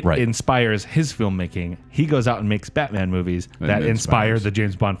franchise. It Right. inspires his filmmaking. He goes out and makes Batman movies that it inspire inspires. the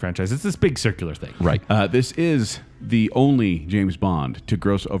James Bond franchise. It's this big circular thing. Right. This is the only James Bond to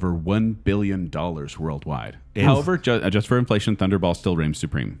gross over $1 billion worldwide. However, just for inflation, Thunderball still reigns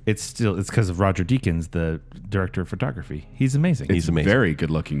supreme. It's because of Roger Deakins, the director of photography. He's amazing. He's amazing. Very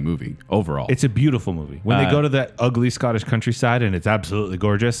good-looking movie overall. It's a beautiful movie. When they go to that ugly Scottish countryside and it's absolutely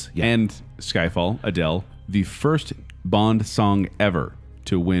gorgeous. Yeah. And Skyfall, Adele, the first Bond song ever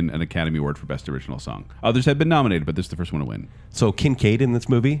to win an Academy Award for Best Original Song. Others have been nominated, but this is the first one to win. So Kincaid in this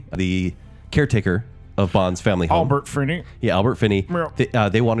movie, the caretaker of Bond's family home. Albert Finney. Yeah, Albert Finney. Meow.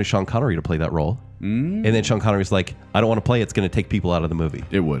 They wanted Sean Connery to play that role. And then Sean Connery's like, I don't want to play. It's going to take people out of the movie.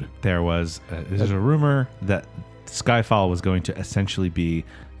 It would. There's a rumor that Skyfall was going to essentially be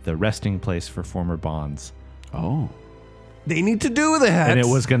the resting place for former Bonds. Oh. They need to do that. And it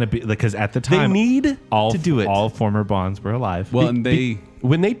was going to be, because at the time, They need all, to do it. all former Bonds were alive. Well, and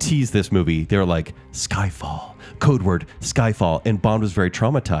when they teased this movie, they were like, Skyfall, code word, Skyfall. And Bond was very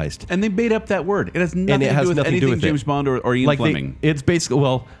traumatized. And they made up that word. It has nothing it has to do with nothing to do anything with James it. Bond or Ian Like Fleming. it's basically,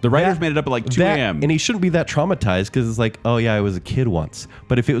 well, The writers made it up at like 2 a.m. And he shouldn't be that traumatized because it's like, oh yeah, I was a kid once.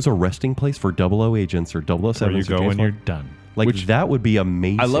 But if it was a resting place for 00 agents or 007, Where you go when you're done. like that would be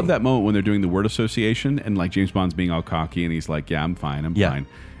amazing. I love that moment when they're doing the word association and like James Bond's being all cocky and he's like, yeah, I'm fine.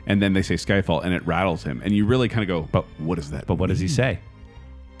 And then they say Skyfall and it rattles him. And you really kind of go, but what is that? But what does he say?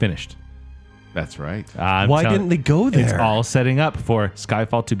 Finished. That's right. Why didn't they go there? It's all setting up for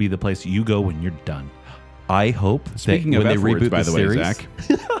Skyfall to be the place you go when you're done. I hope Speaking that of when F they words, reboot by the way, series, Zach,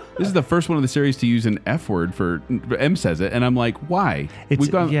 this is the first one of the series to use an F word for M says it, and I'm like, why?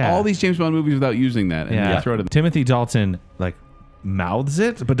 We've gone all these James Bond movies without using that, and they throw it in. Timothy Dalton like mouths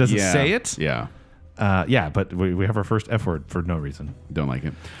it, but doesn't say it. Yeah. But we have our first F word for no reason. Don't like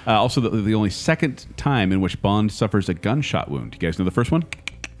it. Also, the only second time in which Bond suffers a gunshot wound. You guys know the first one?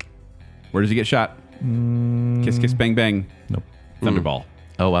 Where does he get shot? Kiss, kiss, bang, bang. Nope. Thunderball.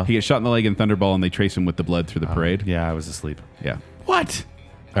 Oh, wow. He gets shot in the leg in Thunderball, and they trace him with the blood through the parade. Yeah, I was asleep. Yeah. What?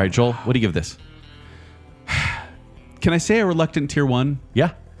 All right, Joel, what do you give this? Can I say a reluctant tier 1?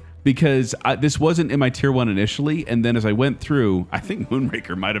 Yeah. Because this wasn't in my tier 1 initially, and then as I went through, I think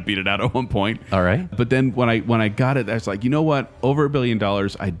Moonraker might have beat it out at one point. All right. But then when I got it, I was like, you know what? Over $1 billion.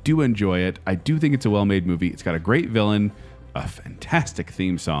 I do enjoy it. I do think it's a well-made movie. It's got a great villain, a fantastic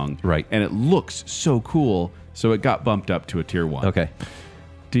theme song, Right. and it looks so cool. So it got bumped up to a tier 1. Okay.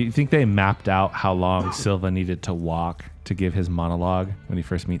 Do you think they mapped out how long Silva needed to walk to give his monologue when he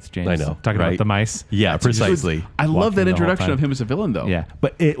first meets James? I know, Talking right? about the mice. Yeah, precisely. I love Walking that the whole introduction time. of him as a villain, though. Yeah,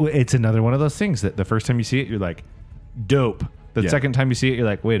 but it's another one of those things that the first time you see it, you're like, dope. The second time you see it, you're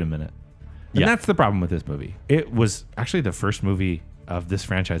like, wait a minute. And that's the problem with this movie. It was actually the first movie of this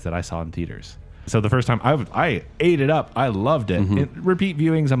franchise that I saw in theaters. So the first time I ate it up. I loved it. In repeat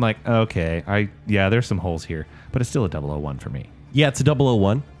viewings, I'm like, okay, there's some holes here, but it's still a 001 for me. Yeah, it's a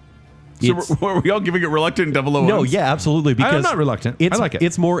 001. So are we all giving it reluctant 001? No, yeah, absolutely. Because I'm not reluctant. It's, I like it.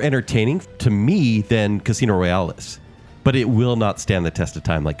 It's more entertaining to me than Casino Royale is. But it will not stand the test of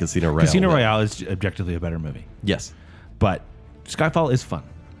time like Casino Royale. Casino will. Royale is objectively a better movie, Yes. but Skyfall is fun.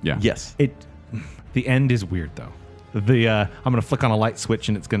 Yeah. Yes. The end is weird though. I'm gonna flick on a light switch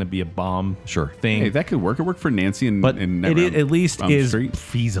and it's gonna be a bomb Sure. thing. Hey, that could work. It worked for Nancy and But and it at least is Street.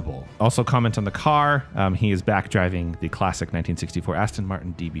 feasible. Also, comment on the car. He is back driving the classic 1964 Aston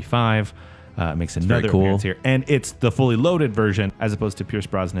Martin DB5. Makes another cool. appearance here, and it's the fully loaded version as opposed to Pierce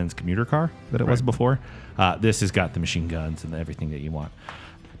Brosnan's commuter car that it was before. This has got the machine guns and everything that you want.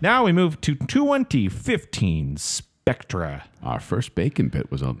 Now we move to 2015 Spectra. Our first bacon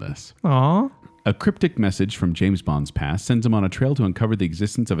bit was on this. Aw. A cryptic message from James Bond's past sends him on a trail to uncover the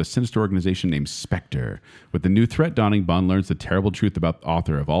existence of a sinister organization named Spectre. With the new threat dawning, Bond learns the terrible truth about the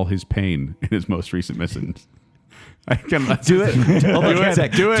author of all his pain in his most recent missions. I cannot Do it. Hold on, Do it.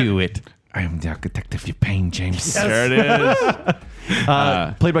 Zack, Do it. Do it. I am the architect of your pain, James. There it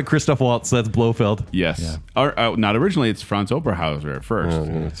is. Played by Christoph Waltz. That's Blofeld. Yes. Not originally, it's Franz Oberhauser at first.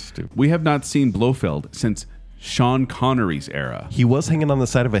 That's stupid. We have not seen Blofeld since Sean Connery's era. He was hanging on the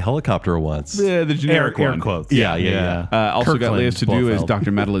side of a helicopter once. Yeah, the generic Air one. quotes. Yeah. Also got Kirkland Leia Seydoux as Blofeld.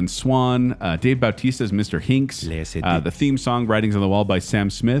 Dr. Madeline Swan. Dave Bautista as Mr. Hinks. Leia Seydoux. The theme song, Writings on the Wall by Sam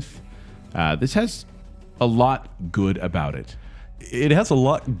Smith. This has a lot good about it. It has a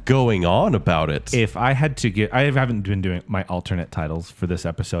lot going on about it. If I had to give, I haven't been doing my alternate titles for this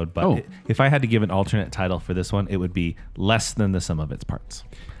episode, but if I had to give an alternate title for this one, it would be less than the sum of its parts.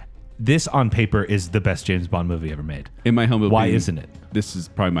 This on paper is the best James Bond movie ever made. In my humble Why opinion, isn't it? This is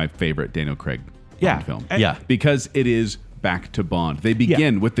probably my favorite Daniel Craig Bond film. Yeah. Because it is back to Bond. They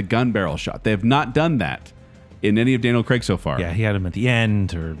begin with the gun barrel shot. They have not done that in any of Daniel Craig so far. Yeah, he had him at the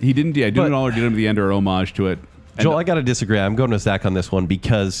end, or He didn't do it all or did him at the end or homage to it. And Joel, I got to disagree. I'm going to Zach on this one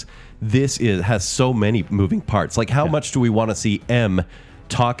because this has so many moving parts. Like, how much do we want to see M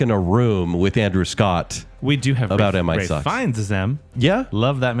talk in a room with Andrew Scott? we do have About Ralph MI sucks. Fiennes as M. Yeah.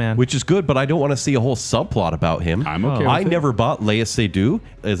 Love that man. Which is good, but I don't want to see a whole subplot about him. I'm okay I with it. never bought Leia Seydoux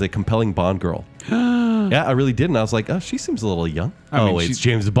as a compelling Bond girl. Yeah, I really didn't. I was like, oh, she seems a little young. mean, It's she's-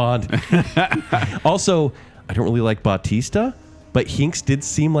 James Bond. Also, I don't really like Bautista. But Hinks did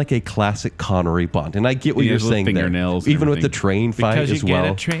seem like a classic Connery Bond, and I get what He you're has little saying there. fingernails and Even with the everything. train fight Because you as get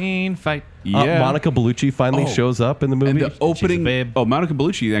well. a train fight. Monica Bellucci finally shows up in the movie. And the opening, babe. Monica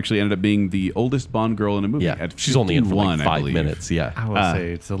Bellucci actually ended up being the oldest Bond girl in a movie. Yeah, at she's only in for 51, like I 5 believe. minutes. Yeah. I will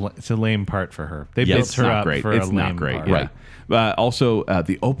say it's a lame part for her. They Yeah, built it's her not up great. for It's a not lame great. part. Yeah. Also,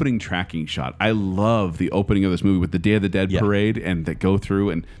 the opening tracking shot. I love the opening of this movie with the Day of the Dead parade and that go through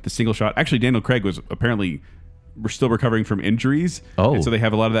and the single shot. Actually, Daniel Craig was apparently we're still recovering from injuries. Oh. And so they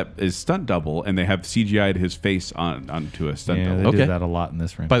have a lot of that as stunt double, and they have CGI'd his face onto a stunt Yeah, they double. do Okay. that a lot in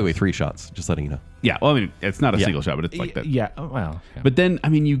this frame. By the way, 3 shots, just letting you know. Yeah, well, I mean, it's not a Yeah. single shot, but it's like that. Yeah, well. Yeah. But then, I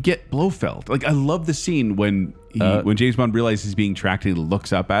mean, you get Blofeld. Like, I love the scene when when James Bond realizes he's being tracked and he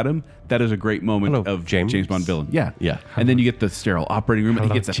looks up at him. That is a great moment Hello, of James. James Bond villain. Yeah. Yeah. And then you get the sterile operating room and he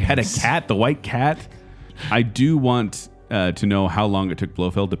Hello, gets to pet a James. cat, the white cat. I do want to know how long it took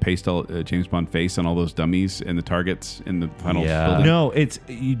Blofeld to paste all James Bond face on all those dummies and the targets in the final Yeah. building. No,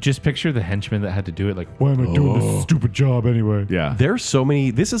 you just picture the henchman that had to do it. Like, why am I doing this stupid job anyway? Yeah. There's so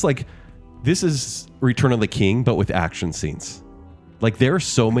many. This is Return of the King, but with action scenes. Like there are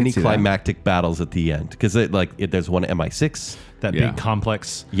so many see that. climactic battles at the end because there's one at MI6. That Yeah. big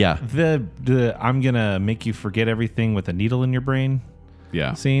complex. Yeah. The I'm gonna make you forget everything with a needle in your brain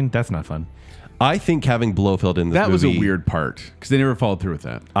Yeah. scene. That's not fun. I think having Blofeld in this That was a movie, weird part because they never followed through with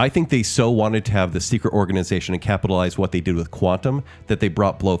that. I think they so wanted to have the secret organization and capitalize what they did with Quantum that they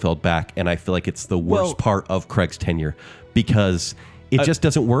brought Blofeld back, and I feel like it's the worst part of Craig's tenure because it just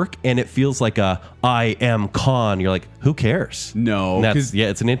doesn't work, and it feels like I am Khan. You're like, who cares? No. And 'cause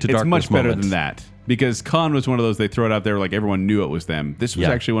it's an Into It's Darkness much better moment. than that because Khan was one of those they throw it out there like everyone knew it was them. This was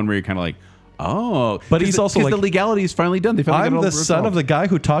Yeah. actually one where you're kind of like, oh, But he's also because like, the legality is finally done. They finally I'm got it all the son of resolved. the guy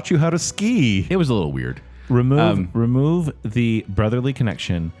who taught you how to ski. It was a little weird. Remove the brotherly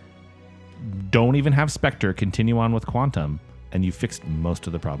connection. Don't even have Spectre. Continue on with Quantum, and you fixed most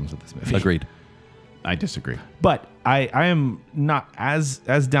of the problems with this movie. Agreed. I disagree. But I am not as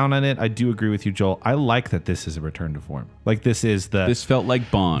down on it. I do agree with you, Joel. I like that this is a return to form. Like this is This felt like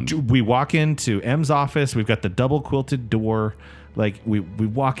Bond. we walk into M's office. We've got the double quilted door. Like we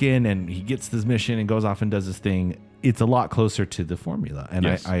walk in and he gets this mission and goes off and does his thing. It's a lot closer to the formula, and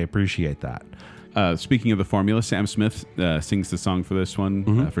Yes. I appreciate that. Speaking of the formula, Sam Smith sings the song for this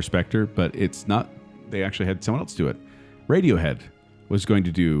one for Spectre, but it's not. They actually had someone else do it. Radiohead was going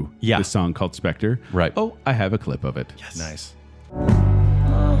to do this song called Spectre. Right. Oh, I have a clip of it. Yes. Nice.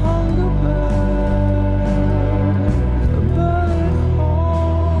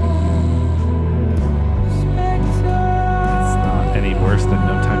 It's not any worse than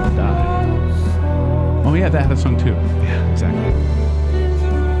No Time to Die. Oh yeah, that had a song too. Yeah, exactly.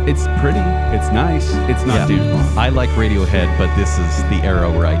 It's pretty. It's nice. It's not James Bond. I like Radiohead, but this is the era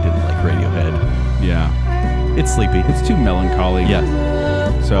where I didn't like Radiohead. Yeah. It's sleepy. It's too melancholy.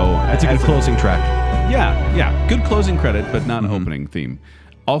 Yeah. So It's a good closing track. Yeah. Good closing credit, but not an opening theme.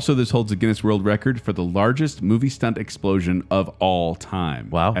 Also, this holds a Guinness World Record for the largest movie stunt explosion of all time.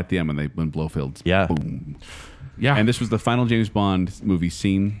 Wow. At the end when Blofeld's Yeah. boom. Yeah. And this was the final James Bond movie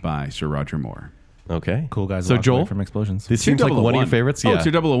seen by Sir Roger Moore. Okay. Cool guys. So walk away Joel, from explosions. this seems like one of your favorites. Oh, Yeah.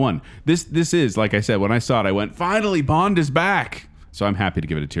 Tier 001. This is, like I said, when I saw it, I went, finally, Bond is back. So I'm happy to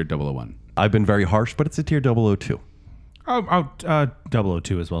give it a Tier 001. I've been very harsh, but it's a tier 002.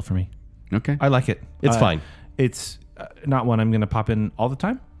 002 as well for me. Okay. I like it. It's fine. It's not one I'm going to pop in all the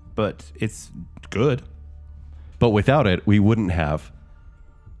time, but it's good. But without it, we wouldn't have.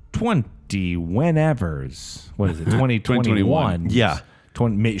 20 whenevers. What is it? 2021. Yeah.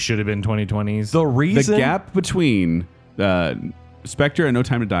 Should have been 2020s. The the reason gap between Spectre and No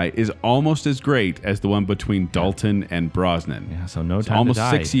Time to Die is almost as great as the one between Dalton and Brosnan. Yeah, so No It's Time to almost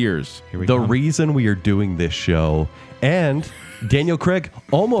Die. 6 years. Here we the come. reason we are doing this show and Daniel Craig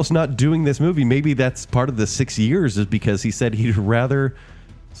almost not doing this movie, maybe that's part of the 6 years, is because he said he'd rather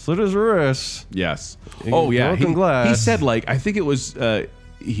slit his wrists. Yes. In Oh yeah. broken glass. He said I think it was.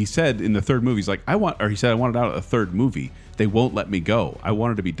 He said in the third movie, he's like, I wanted out of a third movie. They won't let me go. I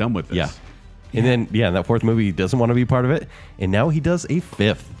wanted to be done with this. Yeah. And then, in that fourth movie, he doesn't want to be part of it. And now he does a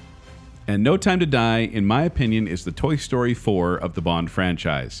fifth. And No Time to Die, in my opinion, is the Toy Story 4 of the Bond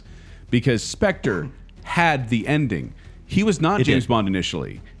franchise. Because Spectre had the ending. He was not James Bond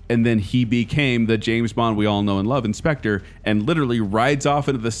initially. And then he became the James Bond we all know and love in Spectre and literally rides off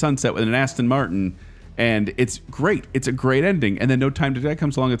into the sunset with an Aston Martin. And it's great. It's a great ending. And then No Time to Die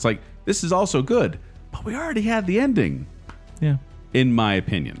comes along. It's like, this is also good. But we already had the ending. Yeah. In my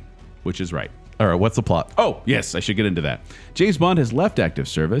opinion, which is right. All right, what's the plot? Oh, yes, I should get into that. James Bond has left active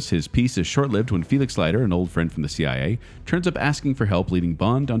service. His peace is short-lived when Felix Leiter, an old friend from the CIA, turns up asking for help, leading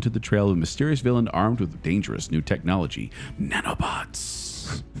Bond onto the trail of a mysterious villain armed with dangerous new technology,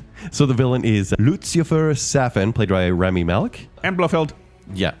 nanobots. So the villain is Lucifer Safin, played by Rami Malek. And Blofeld.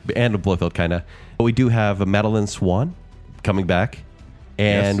 Yeah, and Blofeld, kind of. We do have Madeline Swan coming back.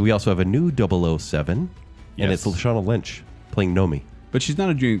 And we also have a new 007. And it's Lashana Lynch playing Nomi. But she's not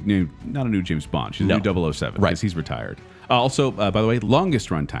a new James Bond. She's a new 007 Right. because he's retired. Also, by the way, longest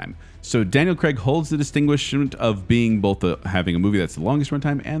runtime. So Daniel Craig holds the distinguishment of being both having a movie that's the longest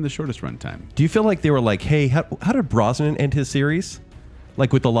runtime and the shortest runtime. Do you feel like they were like, hey, how did Brosnan end his series?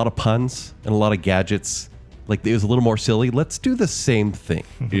 Like with a lot of puns and a lot of gadgets. Like it was a little more silly. Let's do the same thing.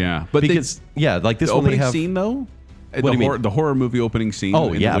 Yeah. But Because, like this the one they opening have... scene, though? What do you mean? The horror movie opening scene. Oh,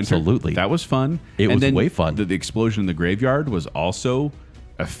 in the yeah, winter, absolutely. That was fun. It was then way fun. The explosion in the graveyard was also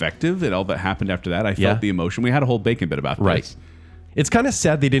effective, and all that happened after that. I felt the emotion. We had a whole bacon bit about this. It's kind of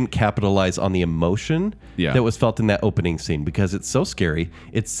sad they didn't capitalize on the emotion that was felt in that opening scene because it's so scary.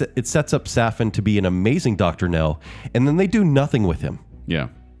 It sets up Safin to be an amazing Dr. No, and then they do nothing with him. Yeah.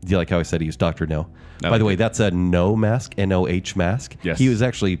 Do you like how I said he was Dr. No? By like the way, it. that's a No mask, N-O-H mask. Yes. He was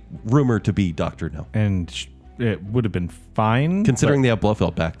actually rumored to be Dr. No. And it would have been fine. Considering they have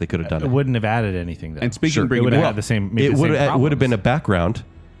Blofeld back, they could have done it it. wouldn't have added anything, though. And speaking of it bringing would have back- had the same. It would have been a background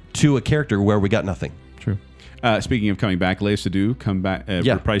to a character where we got nothing. True. Speaking of coming back, Lea Seydoux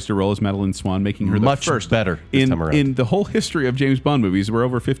reprised her role as Madeline Swan, making her Much the first better this time around. in the whole history of James Bond movies. We're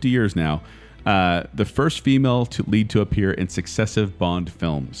over 50 years now. The first female to appear in successive Bond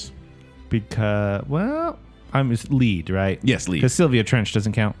films. Because I'm lead, right? Yes, lead. Because Sylvia Trench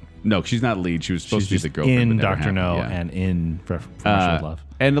doesn't count. No, she's not lead. She was supposed to be She's the just girlfriend. in but never Dr. No happened. Yeah. and in From Russia with Love.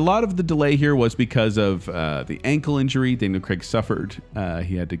 And a lot of the delay here was because of the ankle injury Daniel Craig suffered.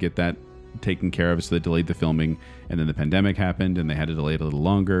 He had to get that taken care of, so they delayed the filming. And then the pandemic happened, and they had to delay it a little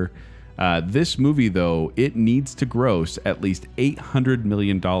longer. This movie, though, it needs to gross at least $800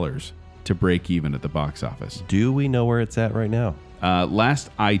 million to break even at the box office. Do we know where it's at right now? Last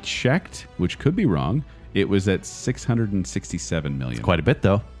I checked, which could be wrong, it was at $667 million. Quite a bit,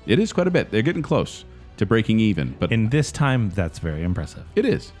 though. It is quite a bit. They're getting close to breaking even, but In this time, that's very impressive. it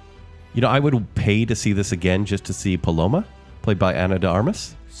is. You know, I would pay to see this again just to see Paloma, played by Ana de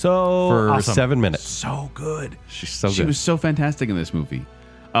Armas, So for awesome. 7 minutes. So good. She's so She good. was so fantastic in this movie.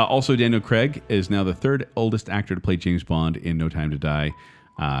 Also, Daniel Craig is now the third oldest actor to play James Bond in No Time to Die,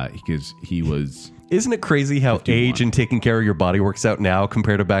 because he was... Isn't it crazy how 51. age and taking care of your body works out now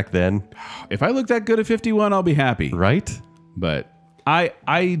compared to back then? If I look that good at 51, I'll be happy. Right? But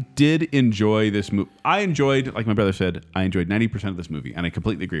I did enjoy this movie. I enjoyed, like my brother said, I enjoyed 90% of this movie, and I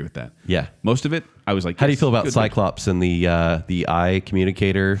completely agree with that. Yeah. Most of it, I was like, How do you yes, feel about good Cyclops and the eye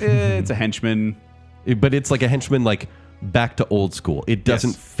communicator? It's a henchman. But it's like a henchman, like back to old school. It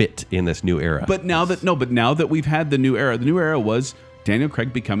doesn't Yes. fit in this new era. But now that we've had the new era was Daniel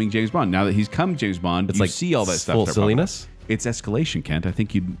Craig becoming James Bond. Now that he's come James Bond, it's you like see all that stuff. full start popping up. silliness. It's escalation, Kent. I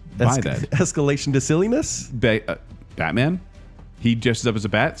think you'd buy that. Escalation to silliness. Batman, he dresses up as a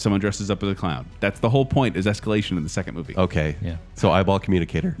bat. Someone dresses up as a clown. That's the whole point. Is escalation in the second movie? Okay. Yeah. So eyeball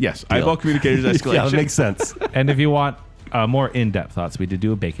communicator. Yes, Deal. eyeball communicators escalation. Yeah, that makes sense. And if you want more in-depth thoughts, we did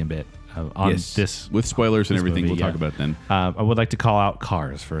do a bacon bit on Yes, this. with spoilers and this everything. movie, We'll talk about it then. I would like to call out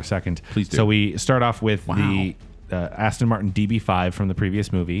cars for a second. Please do. So we start off with Wow. the Aston Martin DB5 from the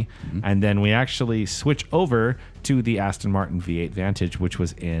previous movie, and then we actually switch over to the Aston Martin V8 Vantage, which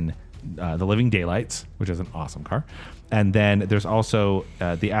was in The Living Daylights, which is an awesome car. And then there's also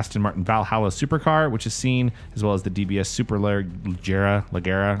the Aston Martin Valhalla supercar, which is seen, as well as the DBS Super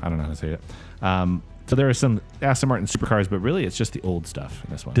Leggera. I don't know how to say it. So there are some Aston Martin supercars, but really it's just the old stuff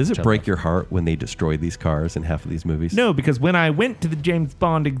in this one. Does which it I break love. your heart when they destroy these cars in half of these movies? No, because when I went to the James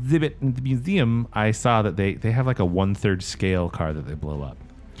Bond exhibit in the museum, I saw that they have like a 1/3 scale car that they blow up.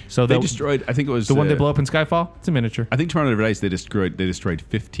 So They destroyed. I think it was the one they blow up in Skyfall. It's a miniature. I think Tornado of Ice. They destroyed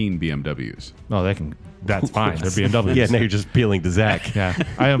 15 BMWs. Oh, they can. That's fine. They're BMWs. Yeah, now you're just peeling to Zach. Yeah,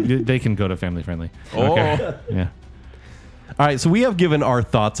 they can go to family friendly. Oh. Okay. Yeah. All right, so we have given our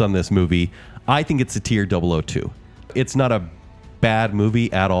thoughts on this movie. I think it's a tier 002. It's not a bad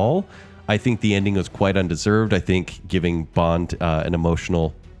movie at all. I think the ending was quite undeserved. I think giving Bond an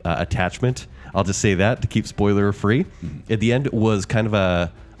emotional attachment, I'll just say that to keep spoiler free, at the end was kind of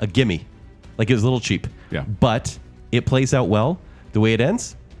a gimme. Like it was a little cheap. Yeah. But it plays out well. The way it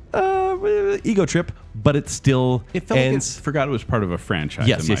ends, ego trip, but it still It felt ends. like it forgot it was part of a franchise.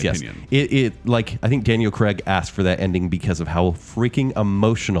 Yes, in my yes. opinion. It like I think Daniel Craig asked for that ending because of how freaking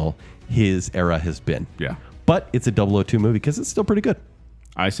emotional his era has been. Yeah. But it's a 002 movie because it's still pretty good.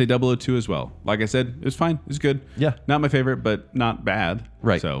 I say 002 as well. Like I said, it's fine. It's good. Yeah. Not my favorite, but not bad.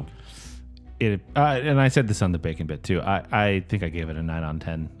 Right. So And I said this on the Bacon bit too. I think I gave it a 9 on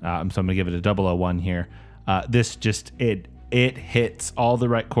 10. So I'm going to give it a 001 here. This just, it hits all the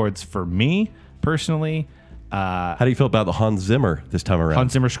right chords for me personally. How do you feel about the Hans Zimmer this time around?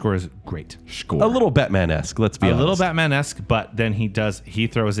 Hans Zimmer score is great. A little Batman-esque, let's be honest. A little Batman-esque, but then he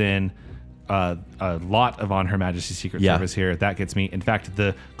throws in a lot of On Her Majesty's Secret Service here. That gets me. In fact,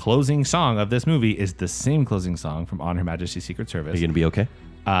 the closing song of this movie is the same closing song from On Her Majesty's Secret Service. Are you going to be okay?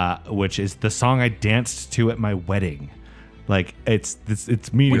 Which is the song I danced to at my wedding. Like, it's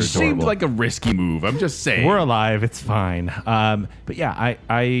meteor which seemed adorable. like a risky move. I'm just saying. We're alive. It's fine. But yeah,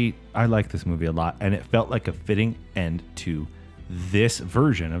 I like this movie a lot, and it felt like a fitting end to this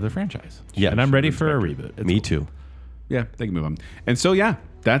version of the franchise. Yeah, and I'm ready for a reboot. It's Me cool. too. Yeah, they can move on. And so, yeah,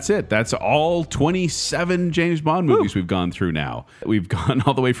 that's it. That's all 27 James Bond movies we've gone through now. We've gone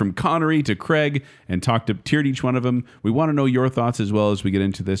all the way from Connery to Craig and tiered each one of them. We want to know your thoughts as well as we get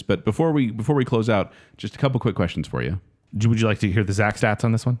into this. But before we close out, just a couple quick questions for you. Would you like to hear the Zack stats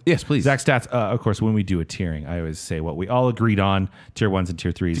on this one? Yes, please. Zack stats, of course, when we do a tiering, I always say what we all agreed on, tier 1s and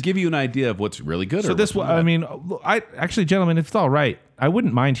tier 3s. To give you an idea of what's really good. So this one, I mean, actually, gentlemen, if it's all right, I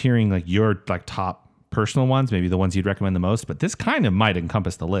wouldn't mind hearing like your like top personal ones, maybe the ones you'd recommend the most, but this kind of might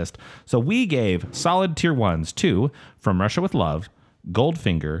encompass the list. So we gave solid tier 1s to From Russia with Love,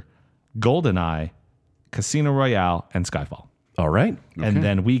 Goldfinger, GoldenEye, Casino Royale, and Skyfall. All right. And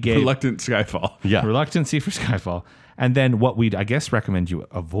then we gave Reluctant Skyfall. Yeah. Reluctancy for Skyfall. And then what we'd, I guess, recommend you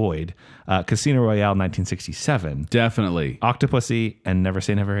avoid, Casino Royale 1967, Definitely. Octopussy, and Never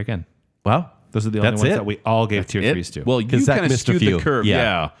Say Never Again. Wow. Those are the only That's ones it? that we all gave tier 3s to. Well, you 'Cause Zach kind of missed a skewed the few. curve. Yeah.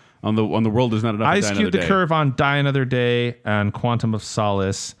 Yeah. On the world is not enough. I to Die skewed the Another Day. curve on Die Another Day and Quantum of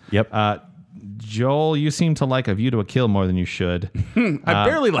Solace. Yep. Joel, you seem to like A View to a Kill more than you should. I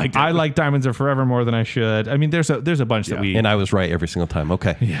barely liked it. I like Diamonds Are Forever more than I should. I mean, there's a bunch that we... And I was right every single time.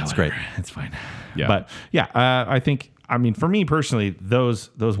 Okay. Yeah, It's great. It's fine. Yeah. But yeah, I think, I mean, for me personally, those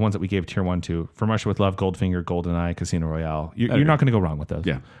ones that we gave tier 1 to, From Russia with Love, Goldfinger, GoldenEye, Casino Royale, you're not going to go wrong with those.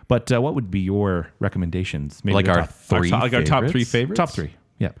 Yeah. But what would be your recommendations? Maybe Like the our top, three like our top three favorites? favorites? top 3.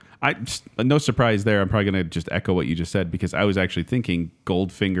 Yeah. No surprise there. I'm probably going to just echo what you just said because I was actually thinking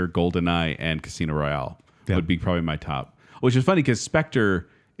Goldfinger, GoldenEye, and Casino Royale would be probably my top. Which is funny because Spectre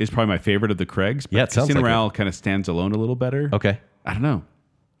is probably my favorite of the Craigs. But Yeah, it sounds Casino like Royale kind of stands alone a little better. Okay. I don't know.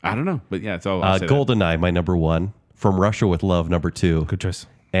 But yeah, it's all I'll say that. GoldenEye, my number 1. From Russia with Love, number 2. Good choice.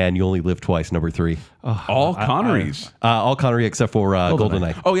 And You Only Live Twice, number 3. All Connerys. All Connery except for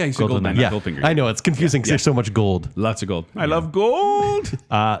GoldenEye. Oh, yeah, you said GoldenEye, Yeah, not Goldfinger. I know. It's confusing because there's so much gold. Lots of gold. I love gold.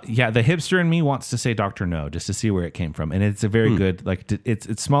 Yeah, the hipster in me wants to say Dr. No just to see where it came from. And it's a very good, like,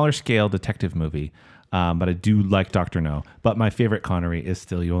 it's smaller scale detective movie. But I do like Dr. No. But my favorite Connery is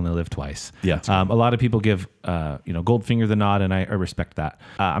still You Only Live Twice. Yeah. A lot of people give, Goldfinger the nod, and I respect that.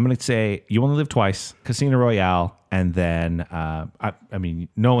 I'm going to say You Only Live Twice, Casino Royale, and then, I mean,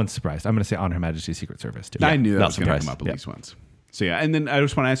 no one's surprised. I'm going to say On Her Majesty's Secret Service, too. I knew that not was going to surprised. come up at least once. So yeah, and then I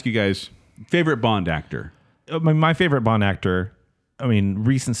just want to ask you guys, favorite Bond actor? My favorite Bond actor, I mean,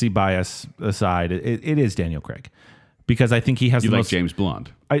 recency bias aside, it is Daniel Craig. Because I think he has You the like most... James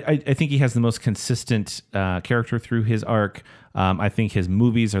Bond? I think he has the most consistent character through his arc. I think his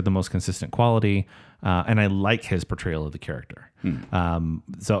movies are the most consistent quality, and I like his portrayal of the character.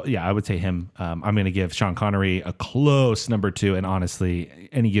 So yeah, I would say him. I'm going to give Sean Connery a close number 2, and honestly,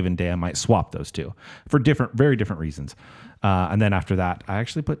 any given day I might swap those two for very different reasons. And then after that, I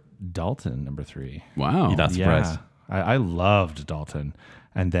actually put Dalton number 3. Wow. You're not surprised. Yeah, I loved Dalton,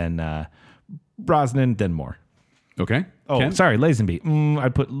 and then Brosnan, then Moore. Okay. Oh, Ken? sorry, Lazenby.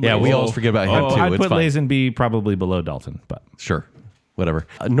 I'd put. Yeah, we always forget about him, too. I'd It's put fine. Lazenby probably below Dalton, but Sure. Whatever.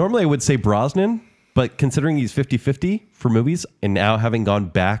 Normally, I would say Brosnan, but considering he's 50-50 for movies and now having gone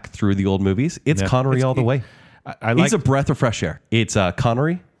back through the old movies, it's Yeah. Connery all the way. I He's like. a breath of fresh air. It's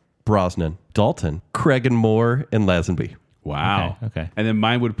Connery, Brosnan, Dalton, Craig and Moore, and Lazenby. Wow. Okay. And then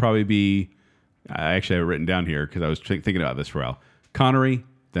mine would probably be, I actually have it written down here because I was thinking about this for a while. Connery,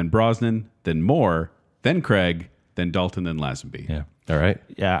 then Brosnan, then Moore, then Craig, then Dalton, then Lazenby. Yeah, All right.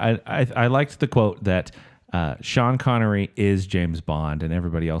 yeah. I liked the quote that Sean Connery is James Bond and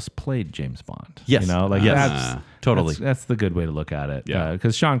everybody else played James Bond. Yes. You know, like Yes. that's Totally. that's the good way to look at it. Yeah.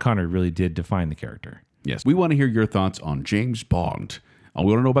 because Sean Connery really did define the character. Yes. We want to hear your thoughts on James Bond. We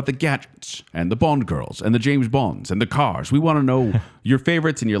want to know about the gadgets and the Bond girls and the James Bonds and the cars. We want to know your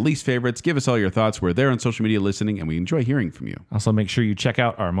favorites and your least favorites. Give us all your thoughts. We're there on social media listening, and we enjoy hearing from you. Also, make sure you check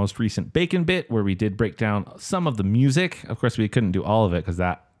out our most recent Bacon bit where we did break down some of the music. Of course, we couldn't do all of it because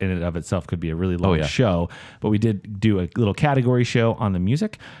that in and of itself could be a really long yeah. show. But we did do a little category show on the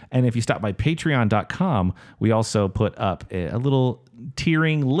music. And if you stop by patreon.com, we also put up a little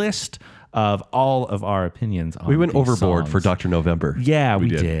tiering list of all of our opinions on We went these overboard songs. for Dr. No-vember. Yeah, we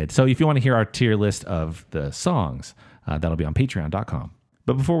did. did. So if you want to hear our tier list of the songs, that'll be on patreon.com.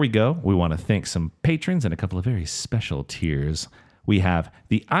 But before we go, we want to thank some patrons and a couple of very special tiers. We have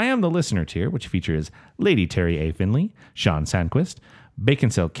the I Am the Listener tier, which features Lady Terry A. Finley, Sean Sandquist,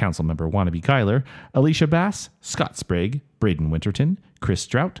 Baconsale Council Member Wannabe Kyler, Alicia Bass, Scott Sprague, Braden Winterton, Chris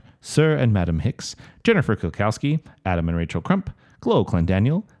Strout, Sir and Madam Hicks, Jennifer Kilkowski, Adam and Rachel Crump, Glo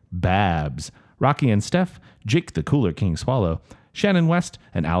Clendaniel, Babs, Rocky and Steph, Jake the Cooler King Swallow, Shannon West,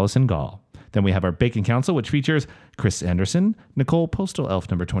 and Allison Gall. Then we have our Bacon Council, which features Chris Anderson, Nicole Postal Elf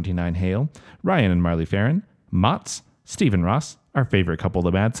number 29 Hale, Ryan and Marley Farron, Motts, Stephen Ross, our favorite couple,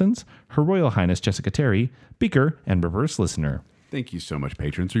 the Madsons, Her Royal Highness Jessica Terry, Beaker, and Reverse Listener. Thank you so much,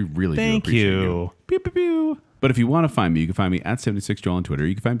 patrons. We really do Thank appreciate you. Pew, pew, pew. But if you want to find me, you can find me at 76Joel on Twitter.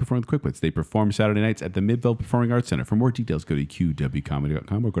 You can find me performing with Quick Wits. They perform Saturday nights at the Midville Performing Arts Center. For more details, go to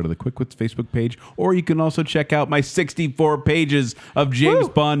qwcomedy.com or go to the Quick Wits Facebook page. Or you can also check out my 64 pages of James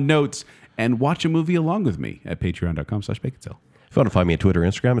Bond notes and watch a movie along with me at patreon.com/Baconsale. If you want to find me on Twitter or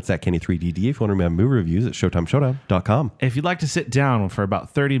Instagram, it's at Kenny3DD. If you want to read movie reviews, it's ShowtimeShowdown.com. If you'd like to sit down for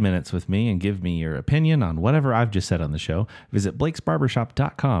about 30 minutes with me and give me your opinion on whatever I've just said on the show, visit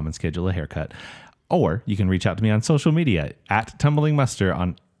blakesbarbershop.com and schedule a haircut. Or you can reach out to me on social media at Tumbling Mustard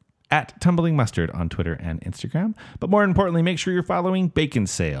on Twitter and Instagram. But more importantly, make sure you're following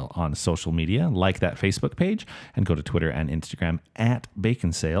Baconsale on social media. Like that Facebook page and go to Twitter and Instagram at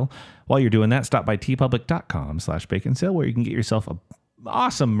Baconsale. While you're doing that, stop by tpublic.com/Baconsale where you can get yourself a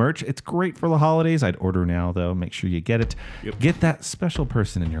awesome merch. It's great for the holidays. I'd order now, though. Make sure you get it. Yep. Get that special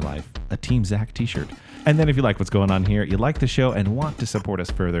person in your life, a Team Zack t-shirt. And then if you like what's going on here, you like the show and want to support us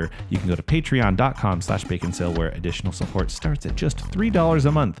further, you can go to patreon.com/Baconsale where additional support starts at just $3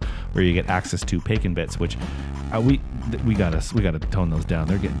 a month, where you get access to Bacon Bits, which we gotta tone those down.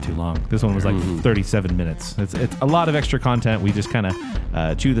 They're getting too long. This one was like 37 minutes. It's a lot of extra content. We just kind of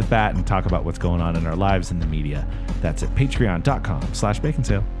chew the fat and talk about what's going on in our lives in the media. That's at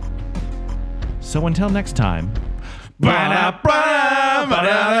patreon.com/Baconsale. So until next time.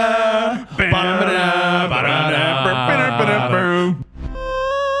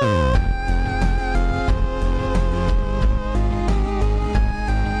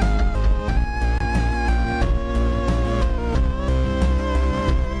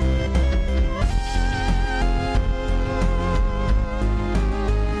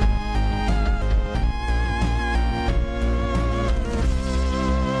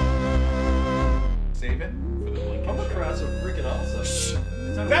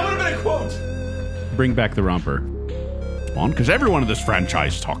 Bring back the romper. On, because everyone in this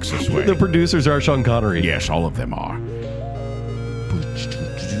franchise talks this way. The producers are Sean Connery. Yes, all of them are.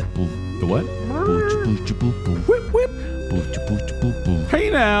 The what?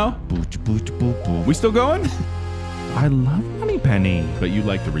 Hey now. We still going? I love Moneypenny. But you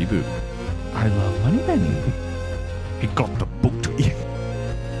like the reboot. I love Moneypenny. He got the boot.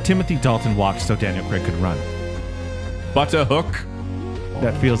 Timothy Dalton walked so Daniel Craig could run. Butterhook.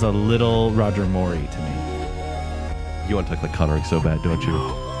 That feels a little Roger Moore to me. You want to talk like Connery so bad, don't you?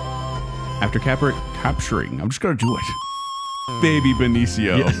 After capturing, I'm just going to do it. Baby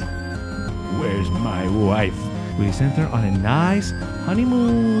Benicio. Where's my wife? We sent her on a nice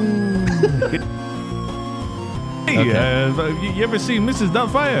honeymoon. Hey, you ever seen Mrs.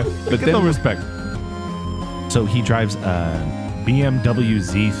 Doubtfire? But Get then- no respect. So he drives a BMW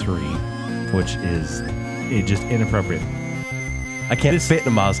Z3, which is just inappropriate. I can't fit a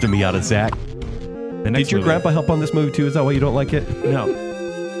Mazda Miata, Zach. The next Did your movie- grandpa help on this movie too? Is that why you don't like it? No.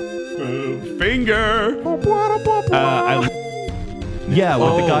 Finger. Yeah,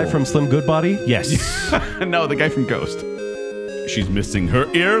 with the guy from Slim Goodbody. Yes. No, the guy from Ghost. She's missing her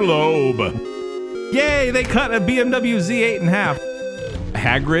earlobe. Yay, they cut a BMW Z8 in half.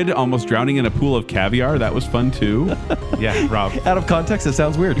 Hagrid almost drowning in a pool of caviar. That was fun too. Yeah, Rob. Out of context, it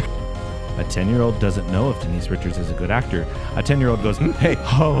sounds weird. A 10-year-old doesn't know if Denise Richards is a good actor. A 10-year-old goes, Hey,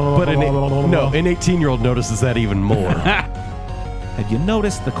 but an 18-year-old notices that even more. Have you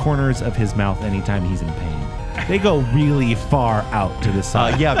noticed the corners of his mouth anytime he's in pain? They go really far out to the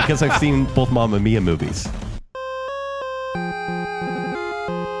side. Yeah, because I've seen both Mamma Mia movies.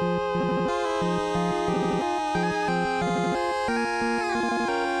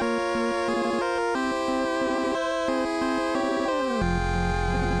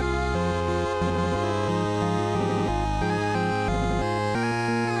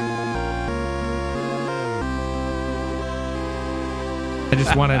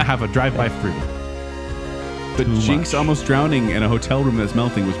 just want to have a drive-by fruit. But Jinx almost drowning in a hotel room that's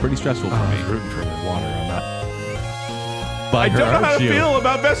melting was pretty stressful for me. Rooting for the water on that. By I her, don't know how aren't to you? feel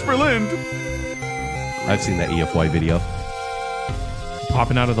about Vesper Lind. I've seen that EFY video.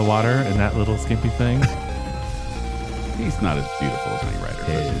 Popping out of the water in that little skimpy thing. He's not as beautiful as Knight Rider.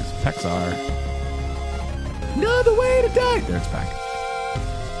 His pecs are. Another way to die. There, it's back.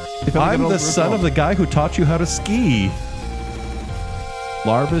 I'm the son of the guy who taught you how to ski.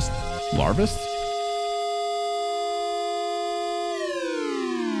 Larvist?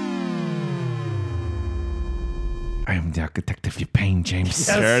 I am the architect of your pain, James.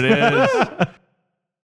 There it is.